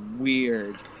 this is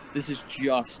weird. This is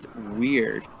just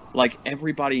weird. Like,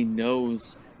 everybody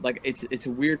knows, like, it's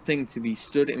a weird thing to be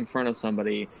stood in front of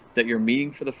somebody that you're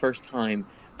meeting for the first time,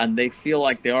 and they feel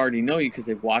like they already know you because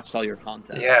they've watched all your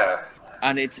content. Yeah.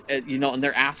 And it's, and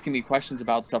they're asking me questions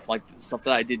about stuff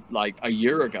that I did like a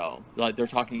year ago. Like, they're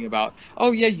talking about,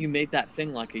 oh yeah, you made that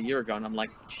thing like a year ago. And I'm like,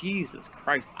 Jesus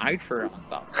Christ, I'd forgotten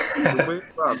about that. The weird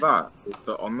about that is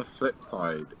that on the flip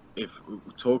side, if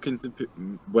talking to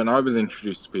when I was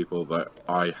introduced to people that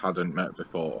I hadn't met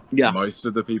before, most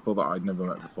of the people that I'd never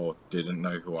met before didn't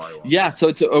know who I was. Yeah, so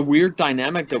it's a weird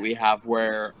dynamic that we have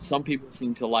where some people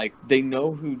seem to, like, they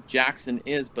know who Jackson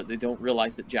is, but they don't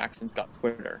realize that Jackson's got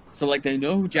Twitter. So, like, they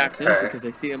know who Jackson is because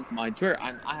they see him on my Twitter.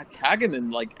 I tag him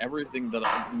in, like, everything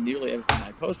nearly everything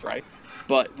I post, right?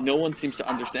 But no one seems to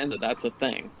understand that that's a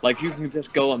thing. Like, you can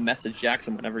just go and message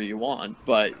Jackson whenever you want,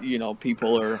 but,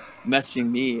 people are messaging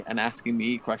me and asking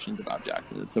me questions about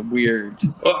Jackson. It's a weird...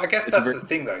 Well, I guess that's the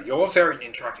thing, though. You're very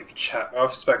interactive. You chat.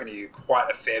 I've spoken to you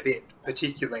quite a fair bit,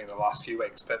 particularly in the last few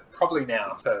weeks, but probably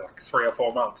now for like 3 or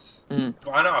 4 months. Well,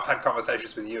 I know I've had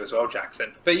conversations with you as well,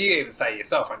 Jackson, but you even say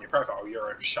yourself on your profile you're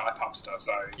a shy pupster,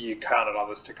 so you count on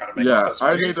others to kind of make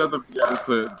I need other people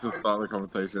to start the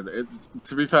conversation. It's,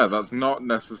 to be fair, that's not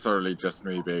necessarily just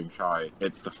me being shy.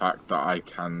 It's the fact that I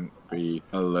can be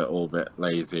a little bit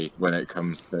lazy when it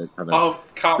comes to kind of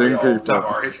can't we all? Don't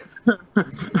worry.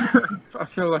 I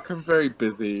feel like I'm very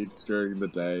busy during the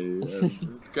day, and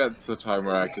it gets to a time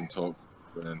where I can talk to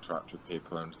people and interact with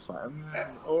people, and just like,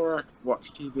 or I can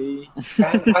watch TV.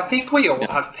 And I think we all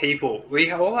have people.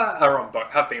 We all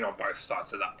have been on both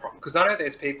sides of that problem. Because I know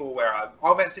there's people where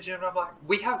I'll message you and I'm like,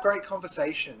 we have great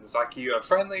conversations. Like, you are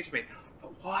friendly to me.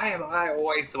 But why am I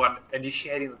always the one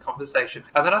initiating the conversation?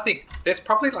 And then I think there's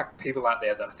probably like people out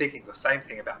there that are thinking the same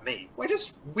thing about me.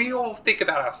 We all think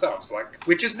about ourselves, like,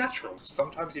 we're just natural.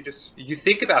 Sometimes you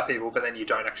think about people, but then you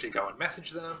don't actually go and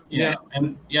message them. Yeah,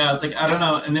 and it's like, I don't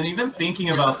know. And then even thinking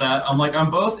about that, I'm like,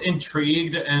 I'm both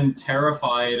intrigued and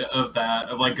terrified of that,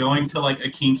 of like going to like a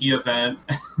kinky event,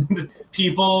 and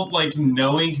people like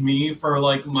knowing me for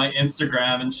like my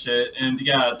Instagram and shit. And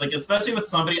yeah, it's like, especially with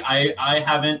somebody I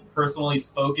haven't personally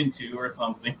spoken to or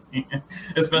something,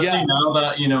 especially now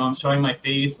that I'm showing my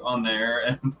face on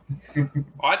there. And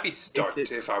I'd be stoked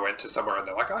if I went to somewhere and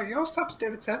they're like, oh, you're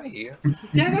Substandard Sammy.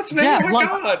 Yeah, that's me. Yeah, oh my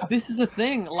god. This is the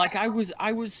thing, like, I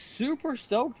was super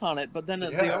stoked on it, but then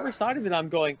at the other side of it, I'm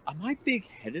going, am I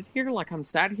big-headed here? Like, I'm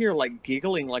sat here like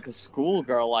giggling like a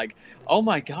schoolgirl, like, oh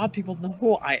my god, people know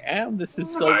who I am. This is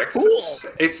so cool.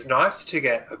 It's nice to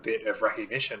get a bit of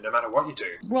recognition no matter what you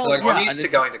do. Well, like, I'm used to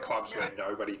going to clubs where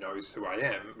nobody knows who I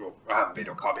am. Well, I haven't been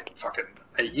to a club in fucking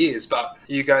 8 years, but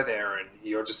you go there and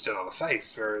you're just another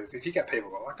face. Whereas if you get people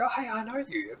that are like, oh, hey, I know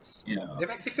you, it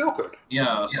makes you feel good.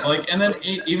 Yeah, like, and then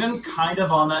even kind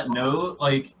of on that note,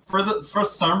 like, for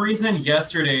some reason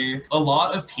yesterday, a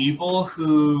lot of people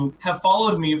who have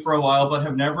followed me for a while but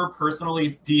have never personally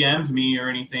DM'd me or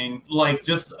anything, like,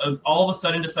 just all of a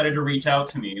sudden decided to reach out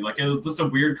to me. Like, it was just a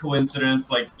weird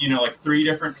coincidence, like, like 3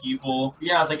 different people.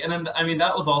 Yeah, it's like, and then, I mean,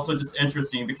 that was also just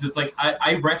interesting because it's like,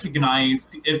 I recognize,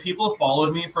 if people have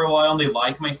followed me for a while and they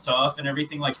like my stuff and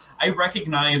everything, like, I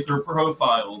recognize their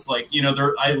profiles, like, their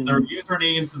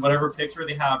usernames and whatever picture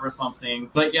they have or something.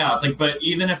 But yeah, it's like, but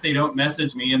even if they don't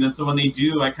message me, and then so when they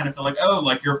do, I kind of feel like, oh,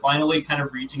 like, you're finally kind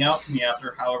of reaching out to me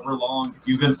after however long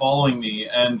you've been following me.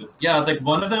 And yeah, it's like,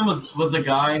 one of them was a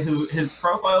guy who, his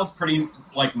profile's pretty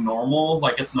like normal,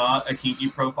 like, it's not a kinky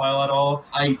profile at all.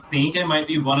 I think it might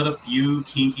be one of the few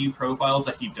kinky profiles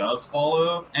that he does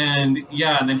follow. And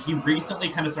yeah, and then he recently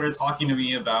kind of started talking to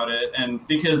me about it, and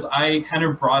because I kind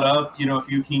of brought up, you know, a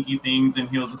few kinky things, and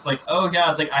he was just like, oh yeah,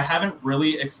 it's like, I haven't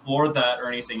really explored that or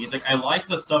anything. He's like, I like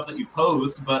the stuff that you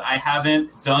post, but I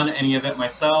haven't done any of it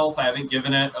myself. I haven't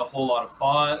given it a whole lot of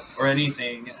thought or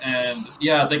anything. And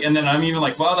yeah, it's like, and then I'm even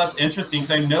like, wow, that's interesting,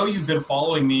 because I know you've been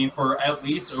following me for at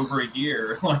least over a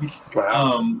year. Like,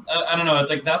 I don't know. It's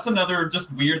like, that's another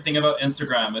just weird thing about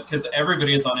Instagram, is because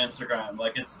everybody is on Instagram.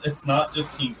 Like, it's not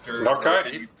just Kinksters. Not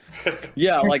Cody.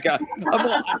 Yeah, like I'm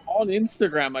on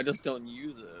Instagram, I just don't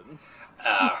use it.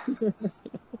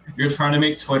 You're trying to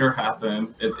make Twitter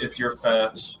happen. It's your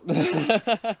fetch.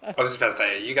 I was just about to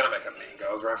say, are you going to make a Mean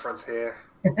Girls reference here?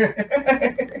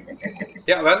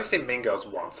 Yeah, I've only seen Mean Girls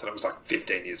once, and it was like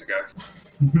 15 years ago.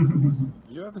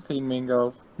 You ever seen Mean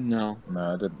Girls? No.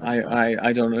 No, I didn't.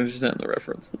 I don't understand the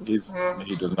references. He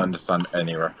doesn't understand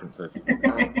any references.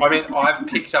 I mean, I've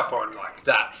picked up on like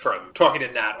that from talking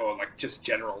to Nat, or like just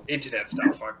general internet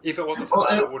stuff. Like, if it wasn't for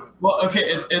that, I wouldn't. Well, okay,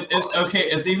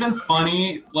 it's even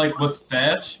funny like with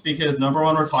Fetch, because number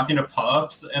one, we're talking to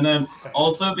Pups, and then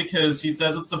also because she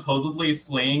says it's supposedly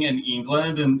slang in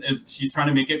England, and she's trying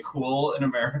to make it cool in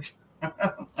America.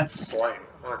 Slang.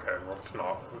 Okay, well, it's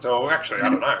not. Well, actually, I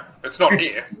don't know. It's not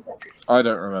here. I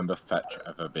don't remember fetch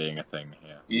ever being a thing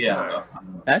here. Yeah.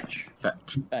 Fetch?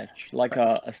 Fetch. Fetch. Like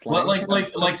a slang?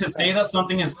 Like to say that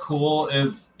something is cool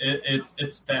is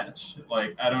it's fetch.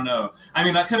 Like, I don't know. I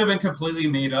mean, that could have been completely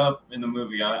made up in the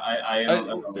movie. I don't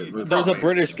know. There's a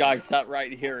British guy sat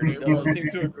right here, and he doesn't seem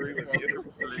to agree with you.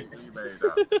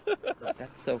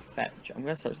 That's so fetch. I'm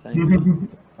gonna start saying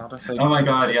that. Oh my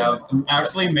god, yeah.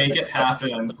 Actually make it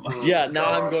happen. Yeah,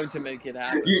 now I'm going to make it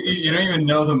happen. You don't even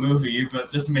know the movie, but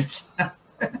just make it happen.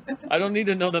 I don't need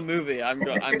to know the movie. I'm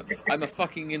a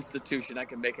fucking institution. I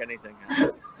can make anything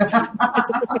happen.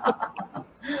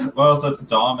 Well, so it's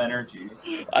Dom energy.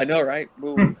 I know, right?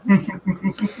 Boom.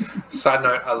 Side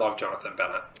note, I love Jonathan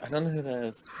Bennett. I don't know who that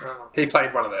is. He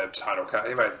played one of the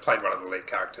he played one of the lead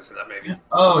characters in that movie.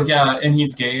 Oh, yeah, and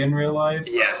he's gay in real life?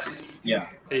 Yes. Yeah.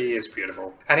 He is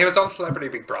beautiful. And he was on Celebrity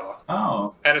Big Brother.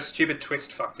 Oh. And a stupid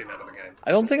twist fucked him out of the game.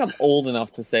 I don't think I'm old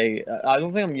enough to say. I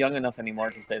don't think I'm young enough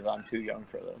anymore to say that I'm too young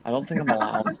for this. I don't think I'm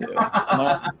allowed to. I'm not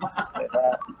allowed to say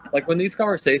that. Like, when these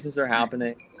conversations are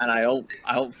happening, and I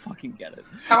don't fucking get it.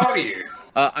 How old are you?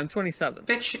 I'm 27.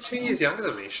 Bitch, you're 2 years younger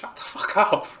than me. Shut the fuck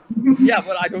up. Yeah,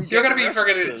 but I don't get You're going to be the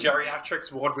fucking a references.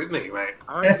 geriatrics ward with me, mate.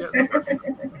 I get the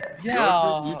references.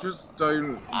 Yeah. You just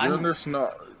don't. You're just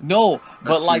not. No,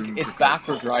 but like, Assume it's to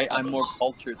backwards, right? I'm more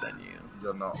cultured than you.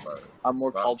 You're not, though. I'm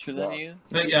more That's cultured than what- you.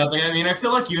 But yeah, it's like, I mean, I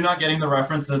feel like you not getting the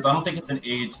references, I don't think it's an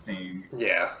age thing.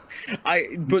 Yeah.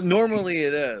 But normally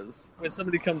it is. When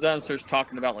somebody comes down and starts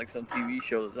talking about like some TV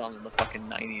show that's on in the fucking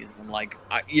 90s, I'm like,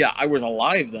 I was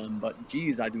alive then, but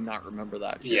geez, I do not remember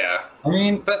that shit. Yeah. I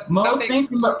mean, But most nothing- things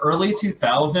from the early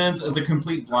 2000s is a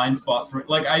complete blind spot for me.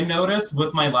 Like, I noticed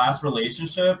with my last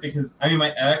relationship, because, I mean,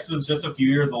 my ex was just a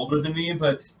few years older than me,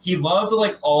 but he loved,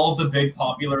 like, all of the big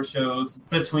popular shows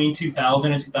between 2000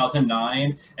 and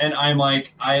 2009, and I'm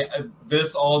like,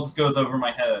 this all just goes over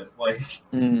my head. Like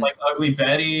Ugly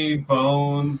Betty,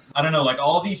 Bones, I don't know, like,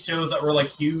 all these shows that were, like,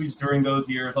 huge during those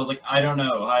years, I was like, I don't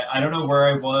know. I don't know where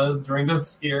I was during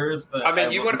those years, but... I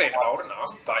mean, you would have been old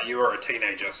enough, but you were a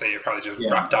teenager, so you're probably just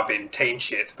wrapped up in teen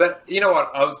shit. But you know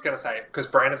what? I was going to say, because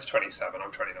Brandon's 27,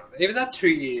 I'm 29. Even that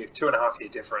 2.5 year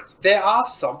difference, there are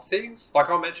some things, like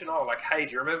I'll mention, like, hey,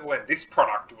 do you remember when this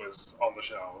product was on the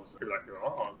shelves? You're like,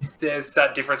 oh. There's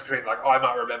that difference between, like, I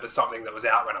might remember something that was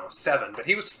out when I was 7, but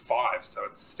he was 5, so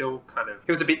it's still kind of...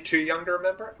 He was a bit too young to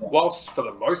remember it. Whilst, for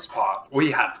the most part,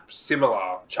 we had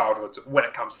similar childhoods when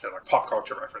it comes to, like, pop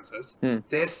culture references.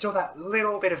 There's still that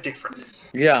little bit of difference.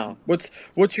 Yeah.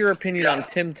 What's your opinion on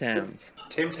Tim Tams?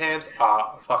 Tim Tams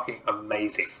are fucking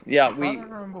amazing. Yeah, I don't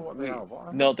remember what they are.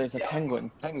 What? No, there's a penguin.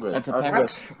 Penguin. That's a Okay. penguin.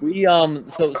 We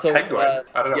so Penguin?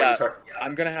 I don't know what yeah, you're talking about.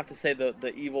 I'm gonna have to say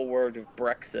the evil word of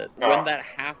Brexit. Oh. When that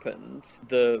happened,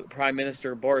 the Prime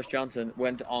Minister Boris Johnson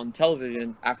went on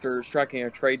television after striking a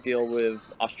trade deal with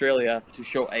Australia to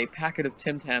show a packet of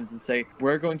Tim Tams and say,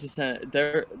 we're going to send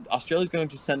Australia's going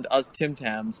to send us Tim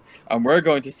Tams and we're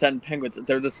going to send penguins.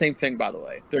 They're the same thing, by the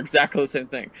way. They're exactly the same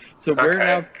thing. So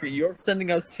you're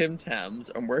sending us Tim Tams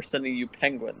and we're sending you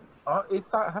penguins. Is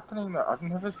that happening? Though I've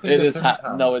never seen. It a is Tim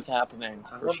Tam. no, it's happening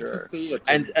I for want sure. to see a Tim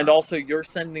And Tam. also you're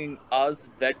sending us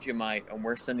Vegemite and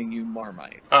we're sending you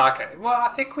Marmite. Oh, okay. Well, I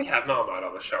think we have Marmite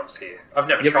on the shelves here. I've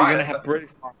never Yeah, but tried you're gonna it. have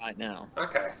British Marmite now.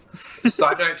 Okay.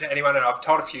 Side note to anyone, and I've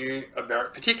told a few,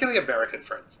 particularly American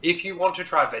friends, if you want to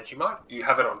try Vegemite, you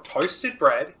have it on toasted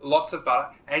bread, lots of butter,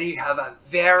 and you have a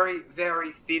very,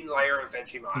 very thin layer of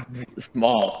Vegemite.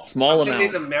 Small I've seen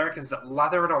these amount. Americans that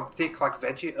lather it on thick like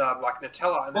veggie, like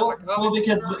Nutella, and Well, they're like, oh,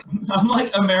 because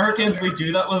unlike Americans, we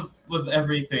do that with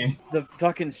everything. The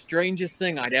fucking strangest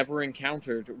thing I'd ever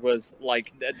encountered was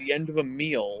like at the end of a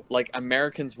meal, like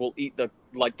Americans will eat the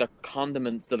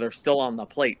condiments that are still on the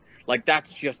plate. Like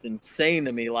that's just insane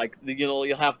to me. Like you'll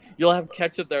have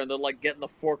ketchup there, and they're like getting the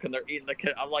fork and they're eating the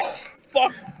ketchup. I'm like,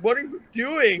 fuck, what are you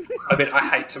doing? I mean, I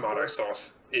hate tomato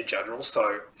sauce in general,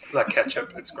 so like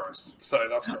ketchup, it's gross. So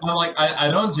that's gross. I'm like, I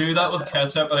don't do that with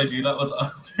ketchup, but I do that with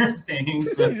other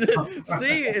things.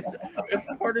 See, it's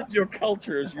part of your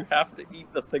culture is you have to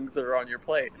eat the things that are on your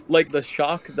plate. Like the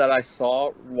shock that I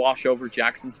saw wash over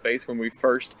Jackson's face when we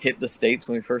first hit the States,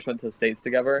 when we first went to the States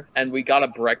together, and we got a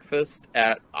breakfast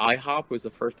at IHOP was the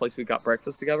first place we got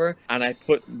breakfast together, and I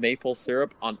put maple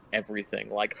syrup on everything,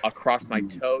 like across my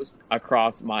toast,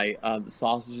 across my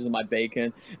sausages and my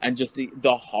bacon, and just the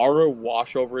horror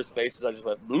wash over his face as I just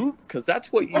went boop, because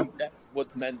that's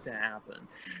what's meant to happen.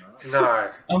 No.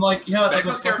 I'm like, yeah, it's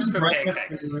Maple like a syrup's fucking for breakfast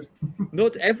pancakes. food. No,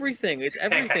 it's everything. It's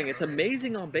everything. Pancakes. It's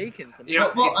amazing on bacon.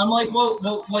 Yeah. Well, I'm like,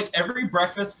 well, like every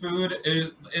breakfast food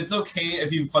it's okay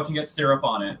if you fucking get syrup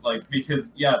on it, like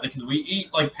because we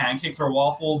eat like pancakes or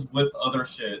waffles with other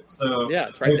shit. So yeah,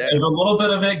 it's right there. If a little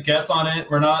bit of it gets on it,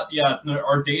 we're not. Yeah,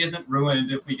 our day isn't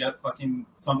ruined if we get fucking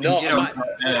something. No, syrup on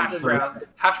it.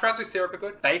 Hash browns with syrup are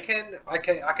good. Bacon, I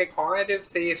can kind of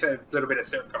see if a little bit of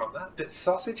syrup got on that. But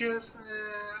sausages,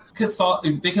 because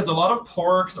a lot of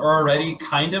porks are already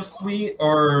kind of sweet,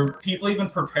 or people even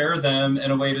prepare them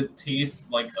in a way to taste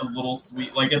like a little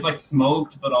sweet, like it's like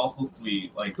smoked but also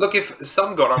sweet. Like, look, if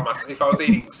some got on myself, if I was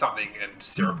eating something and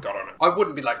syrup got on it, I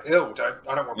wouldn't be like, ew,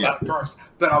 I don't want that, gross.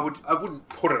 But I wouldn't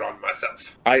put it on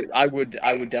myself. I would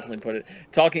definitely put it.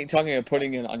 Talking of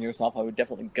putting it on yourself, I would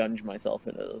definitely gunge myself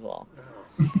in it as well.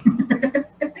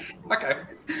 Okay.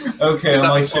 Okay. Is that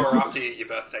like, before or after you eat your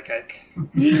birthday cake?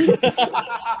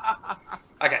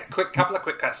 Okay, couple of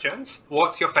quick questions.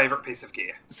 What's your favorite piece of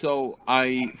gear? So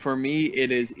for me,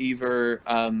 it is either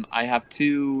I have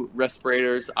 2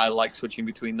 respirators. I like switching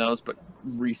between those, but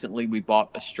recently we bought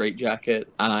a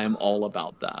straitjacket, and I am all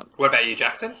about that. What about you,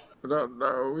 Jackson? I don't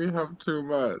know, we have too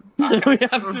much. We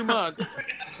have too much.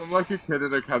 I'm like a kid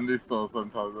in a candy store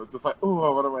sometimes. I'm just like, oh, I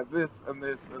want to wear this and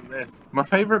this and this. My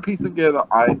favourite piece of gear that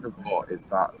I have bought is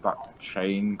that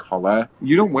chain collar.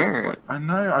 You don't wear it. I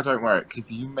know I don't wear it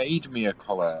because you made me a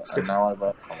collar and now I wear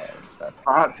a collar instead. If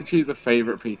I had to choose a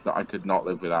favourite piece that I could not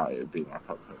live without, it would be my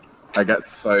pup hood.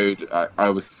 I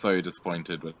was so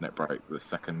disappointed when it broke the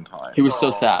second time. He was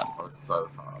so sad. I was so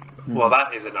sad. Well,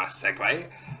 that is a nice segue.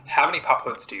 How many pup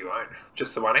hoods do you own?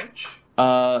 Just the one each?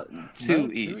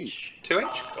 2 each. 2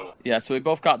 each? Cool. Yeah, so we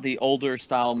both got the older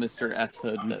style Mr. S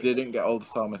hood. We didn't get old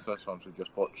style Miss West ones, we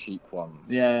just bought cheap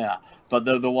ones. Yeah. But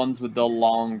they're the ones with the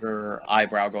longer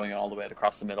eyebrow going all the way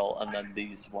across the middle, and then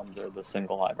these ones are the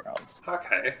single eyebrows.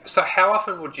 Okay. So how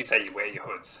often would you say you wear your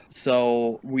hoods?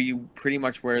 So we pretty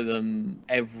much wear them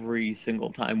every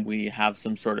single time we have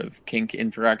some sort of kink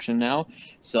interaction now.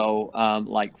 So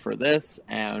like for this,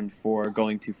 and for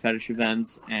going to fetish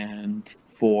events, and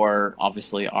for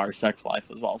obviously our sex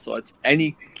life as well. So it's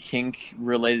any kink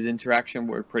related interaction,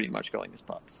 we're pretty much going as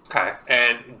pups. Okay.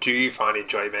 And do you find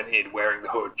enjoyment in wearing the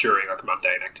hood during like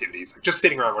mundane activities, like just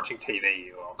sitting around watching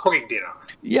TV or cooking dinner?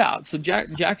 Yeah, so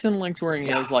Jackson likes wearing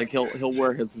his, like he'll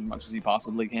wear his as much as he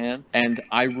possibly can, and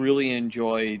I really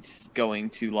enjoyed going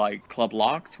to like Club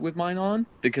Locked with mine on,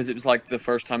 because it was like the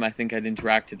first time I think I'd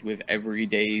interacted with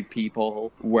everyday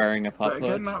people wearing a pup But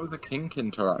again, hood. that was a kink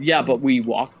interaction. Yeah, but we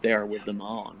walked there with them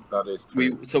on. That is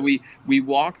true. We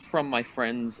walked from my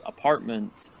friend's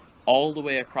apartment all the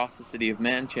way across the city of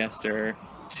Manchester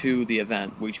to the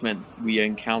event, which meant we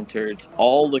encountered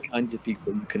all the kinds of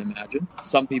people you can imagine.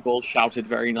 Some people shouted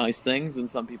very nice things, and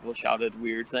some people shouted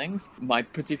weird things. My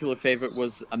particular favorite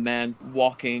was a man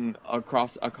walking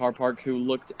across a car park who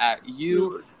looked at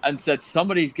you and said,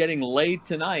 "Somebody's getting laid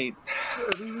tonight."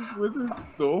 He was with his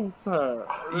daughter.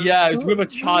 Yeah, he was with a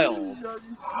child.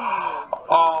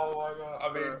 Oh my god!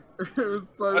 I mean, It was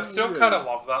so I still weird. kind of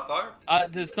love that though.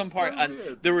 There's some part, So and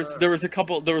weird. there was a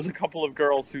couple of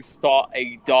girls who saw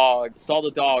the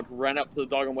dog, ran up to the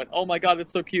dog and went, "Oh my god,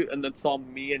 it's so cute," and then saw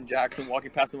me and Jackson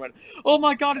walking past and went, "Oh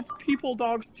my god, it's people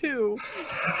dogs too."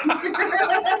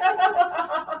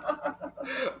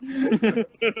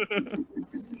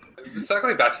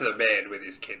 Circling back to the man with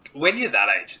his kid. When you're that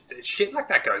age, shit like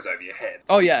that goes over your head.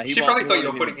 Oh yeah, She probably thought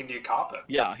you were putting in new carpet.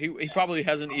 Yeah, he probably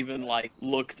hasn't even like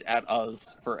looked at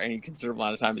us for any considerable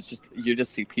amount of time. It's just you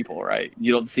just see people, right?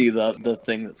 You don't see the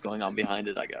thing that's going on behind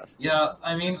it, I guess. Yeah,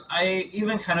 I mean, I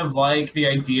even kind of like the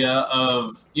idea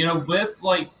of, with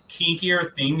like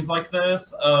kinkier things like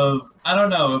this, of I don't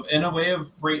know, in a way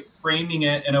of framing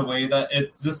it in a way that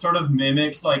it just sort of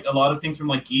mimics like a lot of things from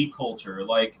like geek culture,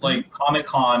 like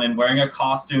Comic-Con and wearing a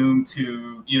costume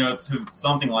to, to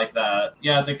something like that.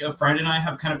 Yeah, it's like a friend and I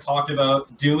have kind of talked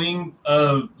about doing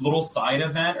a little side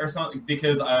event or something,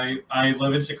 because I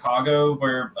live in Chicago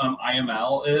where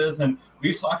IML is, and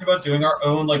we've talked about doing our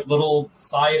own like little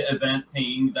side event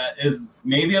thing that is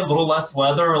maybe a little less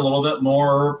leather, a little bit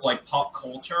more like pop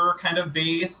culture kind of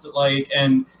based, like,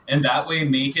 and that way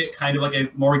make it kind of like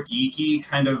a more geeky,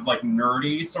 kind of like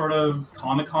nerdy sort of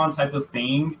Comic-Con type of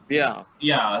thing. Yeah.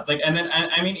 Yeah, it's like, and then,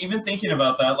 I mean, even thinking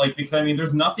about that, like, because I mean,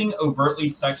 there's nothing overtly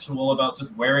sexual about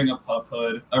just wearing a pup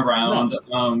hood around.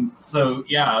 No. So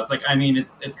yeah, it's like, I mean,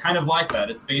 it's kind of like that.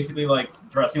 It's basically like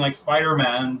dressing like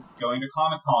Spider-Man going to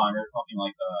Comic-Con or something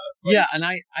like that. Like, yeah, and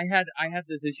I had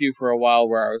this issue for a while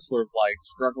where I was sort of like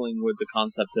struggling with the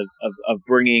concept of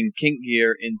bringing kink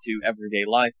gear into everyday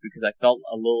life, because I felt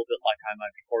a little bit like I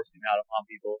might be forcing that upon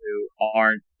people who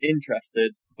aren't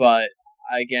interested. But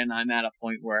again, I'm at a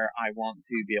point where I want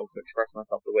to be able to express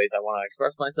myself the ways I want to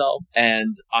express myself,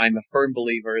 and I'm a firm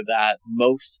believer that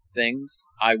most things,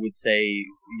 I would say,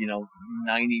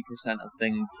 90% of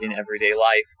things in everyday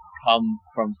life come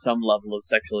from some level of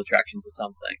sexual attraction to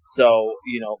something. So,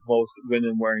 most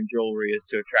women wearing jewelry is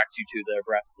to attract you to their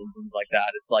breasts and things like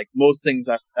that. It's like most things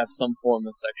have some form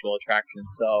of sexual attraction.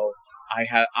 So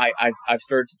I've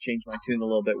started to change my tune a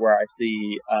little bit, where I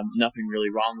see nothing really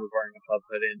wrong with wearing a pup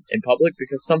hood in public,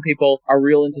 because some people are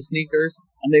real into sneakers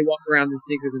and they walk around in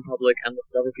sneakers in public and look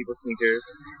at other people's sneakers,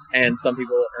 and some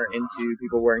people are into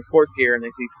people wearing sports gear and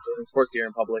they see people wearing sports gear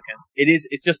in public, and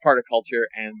it's just part of culture,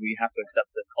 and we have to accept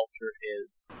that culture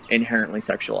is inherently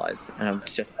sexualized.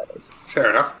 It's just how it is.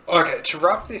 Fair enough. Okay, to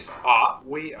wrap this up,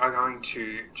 we are going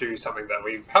to do something that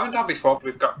we haven't done before.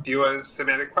 We've got viewers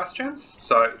submitted questions.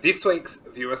 So this week's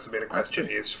viewer submitted question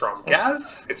is from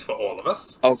Gaz. It's for all of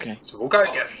us. Okay. So we'll go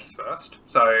guests first.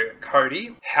 So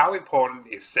Cody, how important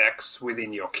is sex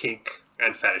within your kink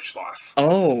and fetish life?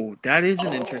 Oh, that is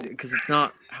an interesting, because it's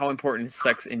not how important is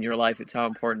sex in your life, it's how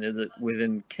important is it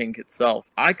within kink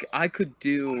itself. I could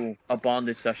do a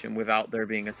bondage session without there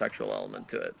being a sexual element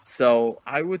to it. So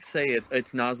I would say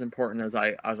it's not as important as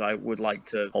I would like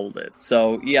to hold it.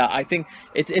 So yeah, I think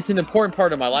it's an important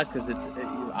part of my life, because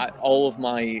all of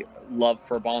my love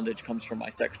for bondage comes from my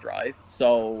sex drive.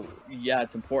 So yeah,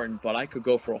 it's important, but I could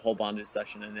go for a whole bondage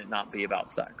session and it not be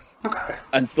about sex. Okay.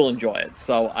 And still enjoy it.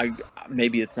 So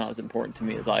maybe it's not as important to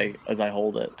me as I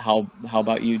hold it. How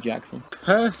about you, Jackson?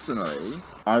 Personally,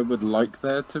 I would like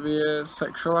there to be a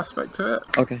sexual aspect to it.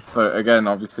 Okay. So again,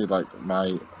 obviously, like,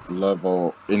 my love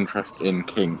or interest in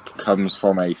kink comes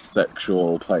from a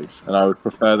sexual place, and I would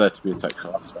prefer there to be a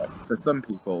sexual aspect. For some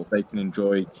people, they can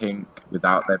enjoy kink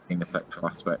without there being a sexual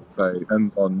aspect, so it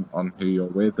depends on who you're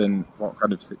with and what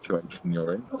kind of situation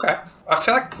you're in. Okay. I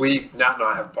feel like Nat and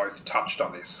I have both touched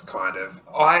on this kind of.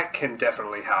 I can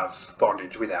definitely have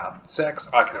bondage without sex.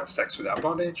 I can have sex without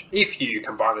bondage. If you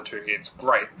combine the two, it's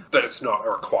great, but it's not a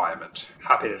requirement.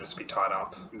 Happy to just be tied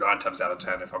up. 9 times out of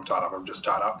 10, if I'm tied up, I'm just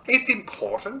tied up. It's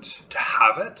important to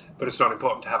have it, but it's not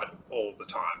important to have it all the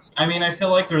time. I mean, I feel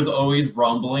like there's always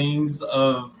rumblings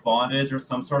of bondage or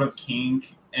some sort of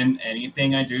kink in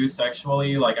anything I do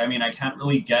sexually. Like, I mean, I can't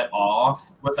really get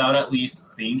off without at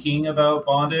least thinking about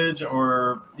bondage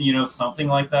or, something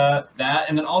like that.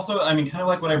 And then also, I mean, kind of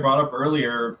like what I brought up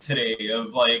earlier today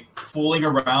of like fooling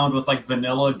around with like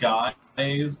vanilla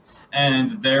guys,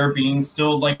 and there being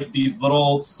still like these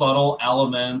little subtle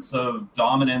elements of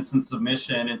dominance and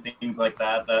submission and things like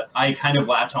that I kind of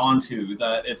latch onto.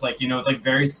 That it's like, it's like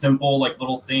very simple, like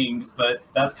little things, but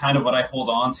that's kind of what I hold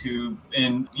on to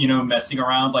in, messing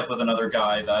around like with another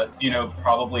guy that,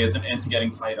 probably isn't into getting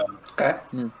tied up. Okay.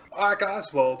 Alright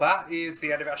guys, well that is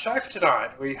the end of our show for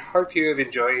tonight. We hope you have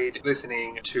enjoyed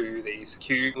listening to these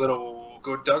cute little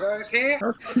good doggos here.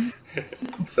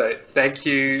 So thank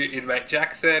you, Inmate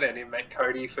Jackson and Inmate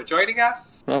Cody, for joining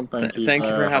us. Well, thank you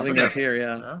for having us here,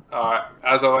 yeah. Alright,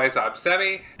 as always, I'm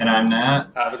Sammy. And I'm Nat.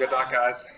 Have a good night, guys.